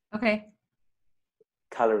 Okay.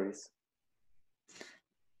 Calories,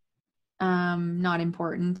 Not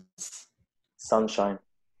important. sunshine,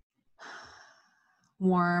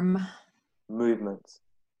 Warm. movement,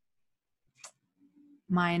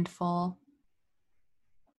 Mindful.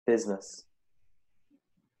 business,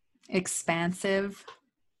 Expansive.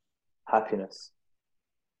 happiness.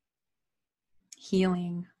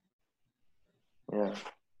 Healing. Yeah.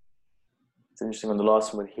 It's interesting on the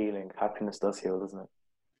last one with healing. Happiness does heal, doesn't it?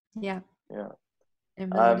 Yeah, Yeah. it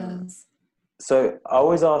really Um, does. so I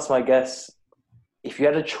always ask my guests, if you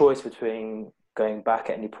had a choice between going back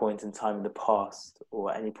at any point in time in the past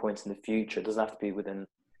or at any point in the future, it doesn't have to be within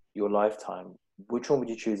your lifetime, which one would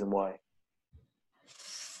you choose and why?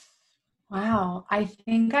 Wow, I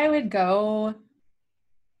think I would go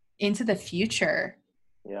into the future.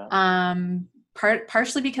 Yeah.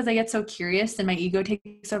 Partially because I get so curious and my ego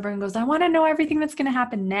takes over and goes, I want to know everything that's going to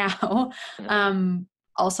happen now. um,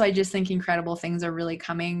 Also, I just think incredible things are really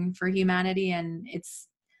coming for humanity, and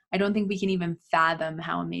I don't think we can even fathom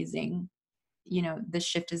how amazing, you know, the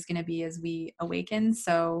shift is going to be as we awaken.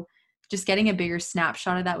 So just getting a bigger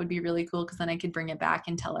snapshot of that would be really cool, because then I could bring it back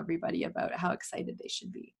and tell everybody about how excited they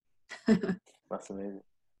should be. That's amazing.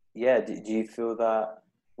 Yeah. Do you feel that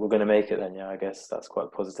we're going to make it then? Yeah, I guess that's quite a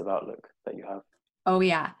positive outlook that you have. Oh,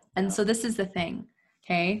 yeah. And Yeah. so this is the thing.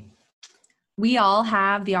 Okay. We all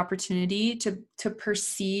have the opportunity to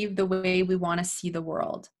perceive the way we want to see the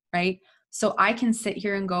world, right? So I can sit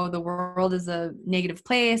here and go, the world is a negative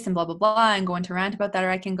place and blah blah blah, and go into rant about that, or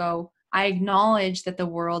I can go, I acknowledge that the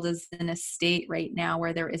world is in a state right now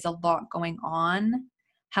where there is a lot going on.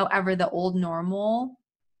 However, the old normal,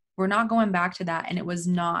 we're not going back to that, and it was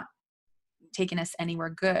not taken us anywhere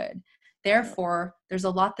good. Yeah. Therefore, there's a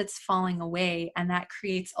lot that's falling away, and that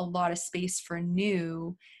creates a lot of space for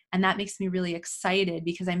new. And that makes me really excited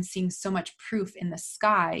because I'm seeing so much proof in the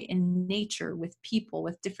sky, in nature, with people,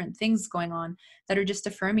 with different things going on that are just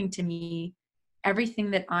affirming to me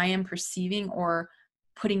everything that I am perceiving or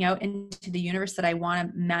putting out into the universe that I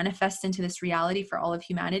want to manifest into this reality for all of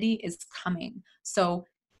humanity is coming. So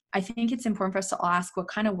I think it's important for us to ask, what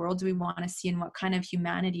kind of world do we want to see, and what kind of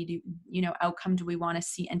humanity outcome do we want to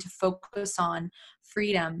see, and to focus on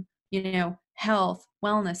freedom, health,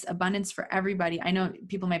 wellness, abundance for everybody. I know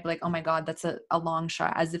people might be like, oh my God, that's a long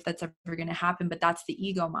shot, as if that's ever going to happen, but that's the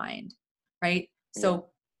ego mind. right? Yeah. So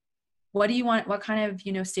what do you want? What kind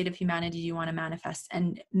of, state of humanity do you want to manifest,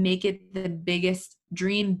 and make it the biggest,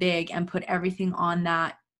 dream big, and put everything on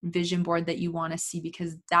that vision board that you want to see,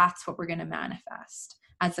 because that's what we're going to manifest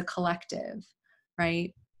as a collective,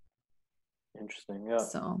 right? Interesting. Yeah.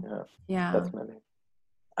 So, Yeah. yeah. Definitely.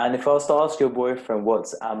 And if I was to ask your boyfriend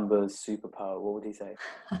what's Amber's superpower, what would he say?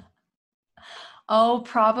 Oh,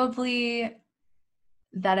 probably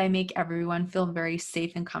that I make everyone feel very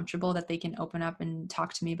safe and comfortable, that they can open up and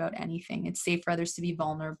talk to me about anything. It's safe for others to be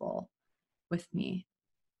vulnerable with me.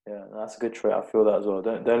 Yeah, that's a good trait. I feel that as well.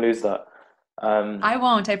 Don't lose that. Um, I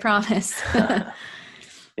won't, I promise.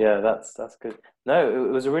 yeah, that's good. No,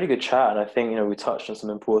 it was a really good chat, and I think we touched on some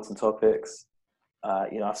important topics.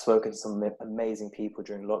 I've spoken to some amazing people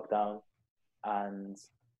during lockdown, and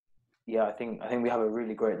yeah, I think we have a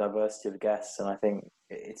really great diversity of guests, and I think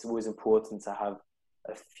it's always important to have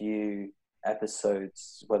a few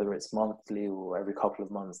episodes, whether it's monthly or every couple of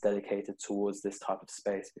months, dedicated towards this type of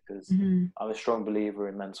space, because Mm-hmm. I'm a strong believer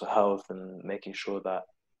in mental health and making sure that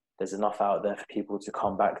there's enough out there for people to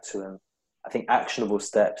come back to. And I think actionable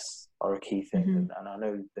steps are a key thing, Mm-hmm. and I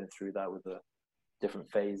know you've been through that with the different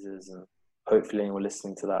phases, and hopefully anyone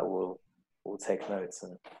listening to that will take notes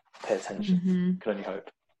and pay attention. Mm-hmm. Can only hope.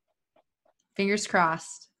 Fingers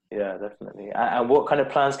crossed. Yeah, definitely. And what kind of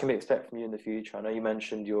plans can we expect from you in the future? I know you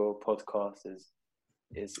mentioned your podcast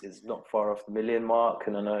is not far off the million mark,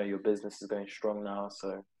 and I know your business is going strong now.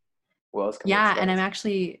 So what else can we Yeah, and I'm expect?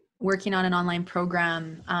 actually working on an online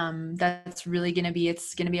program that's really going to be,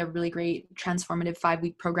 it's going to be a really great transformative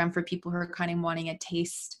 5-week program for people who are kind of wanting a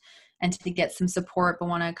taste and to get some support but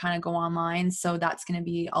want to kind of go online. So that's going to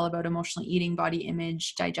be all about emotional eating, body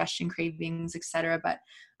image, digestion, cravings, etc. But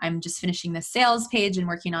I'm just finishing the sales page and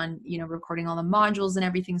working on, recording all the modules and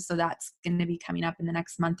everything. So that's going to be coming up in the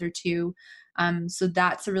next month or two. So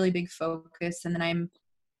that's a really big focus. And then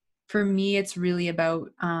for me, it's really about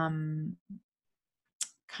kind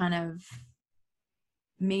of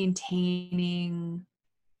maintaining.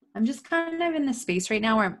 I'm just kind of in the space right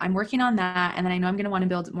now where I'm working on that. And then I know I'm going to want to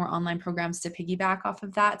build more online programs to piggyback off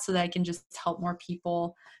of that so that I can just help more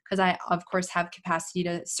people. Because I, of course, have capacity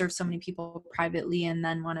to serve so many people privately, and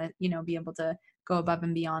then want to, be able to go above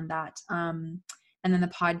and beyond that. And then the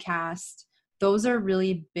podcast, those are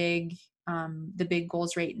really big, the big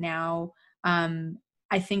goals right now.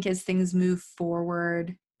 I think as things move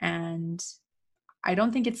forward, and I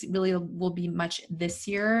don't think it's really will be much this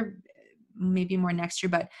year, maybe more next year,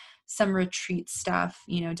 but some retreat stuff,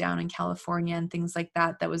 down in California and things like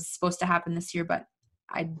that, that was supposed to happen this year, but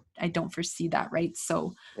I don't foresee that. Right.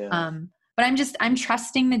 So, Yeah, but I'm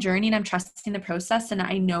trusting the journey, and I'm trusting the process. And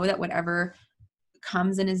I know that whatever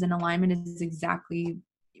comes and is in alignment is exactly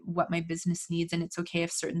what my business needs. And it's okay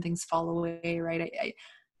if certain things fall away. Right.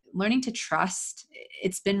 Learning to trust,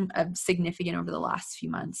 it's been significant over the last few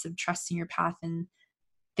months of trusting your path, and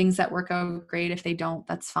things that work out great. If they don't,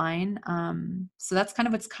 that's fine. So that's kind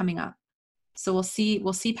of what's coming up. So we'll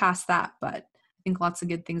see past that, but I think lots of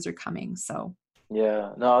good things are coming. So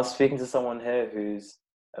yeah. No, I was speaking to someone here who's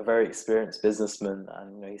a very experienced businessman,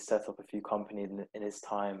 and he set up a few companies in his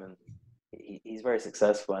time, and he's very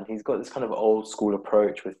successful, and he's got this kind of old school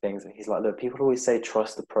approach with things. And he's like, look, people always say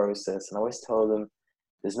trust the process, and I always tell them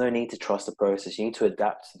there's no need to trust the process. You need to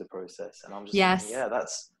adapt to the process. And I'm just thinking, yes. yeah,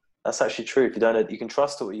 that's actually true. If you don't, you can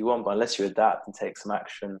trust it what you want, but unless you adapt and take some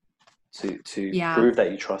action to Yeah, prove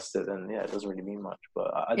that you trust it, then yeah, it doesn't really mean much.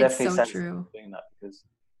 But I it's definitely so sense true. doing that, because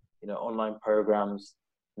online programs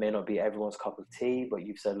may not be everyone's cup of tea, but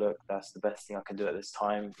you've said, look, that's the best thing I can do at this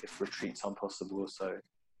time if retreats aren't possible. So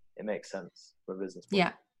it makes sense for a business point Yeah.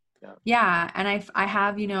 of view. Yeah. And I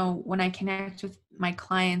have, when I connect with my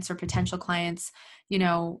clients or potential clients,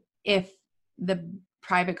 if the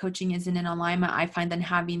private coaching isn't in alignment, I find then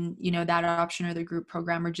having, that option or the group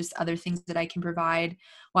program or just other things that I can provide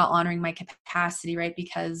while honoring my capacity, right?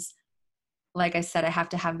 Because like I said, I have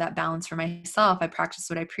to have that balance for myself. I practice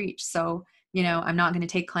what I preach. So, I'm not going to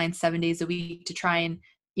take clients 7 days a week to try and,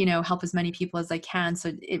 help as many people as I can.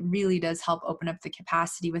 So it really does help open up the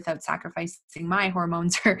capacity without sacrificing my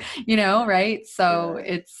hormones or, right. So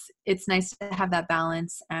Yeah, it's nice to have that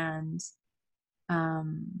balance. And,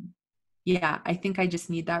 um, yeah, I think I just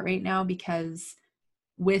need that right now, because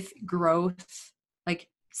with growth, like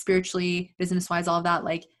spiritually, business wise, all of that,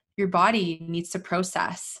 like your body needs to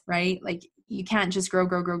process, right? Like you can't just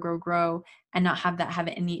grow and not have that have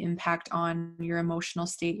any impact on your emotional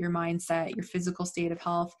state, your mindset, your physical state of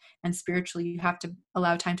health. And spiritually, you have to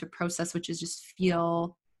allow time to process, which is just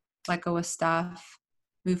feel, let go of stuff,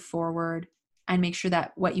 move forward, and make sure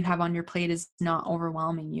that what you have on your plate is not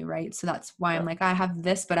overwhelming you, right? So that's why I'm yeah, like, I have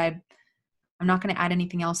this, but I'm not going to add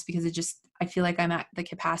anything else because I feel like I'm at the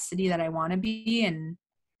capacity that I want to be. And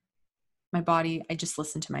my body, I just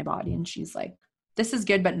listen to my body and she's like, this is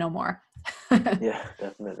good, but no more. Yeah,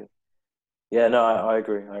 definitely. Yeah, no, I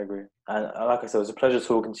agree. And like I said, it was a pleasure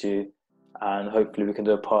talking to you, and hopefully we can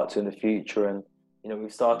do a part 2 in the future. And,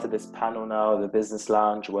 we've started this panel now, the Business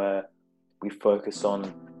Lounge, where we focus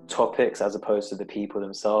on topics as opposed to the people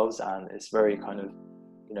themselves. And it's very kind of,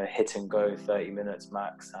 hit and go, 30 minutes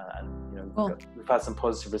max. And Cool. we've had some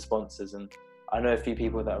positive responses. And I know a few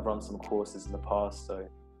people that have run some courses in the past. So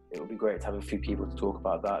it would be great to have a few people to talk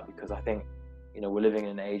about that, because I think, we're living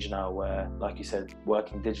in an age now where, like you said,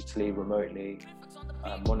 working digitally, remotely,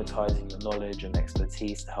 monetizing your knowledge and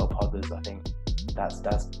expertise to help others. I think that's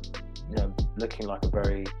looking like a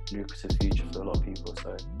very lucrative future for a lot of people.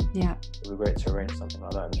 So yeah, it would be great to arrange something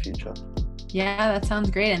like that in the future. Yeah, that sounds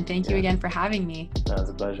great. And thank you again for having me. No, it was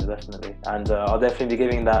a pleasure, definitely. And I'll definitely be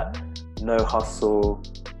giving that No Hustle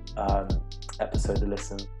episode a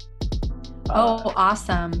listen.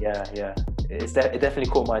 Awesome. Yeah. It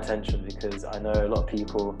definitely caught my attention, because I know a lot of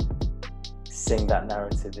people sing that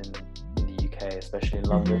narrative in the UK, especially in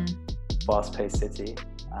London, fast-paced city.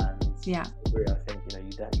 And I agree. I think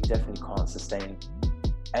you definitely can't sustain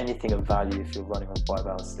anything of value if you're running on 5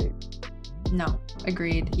 hours sleep. No,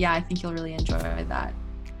 agreed. Yeah, I think you'll really enjoy that.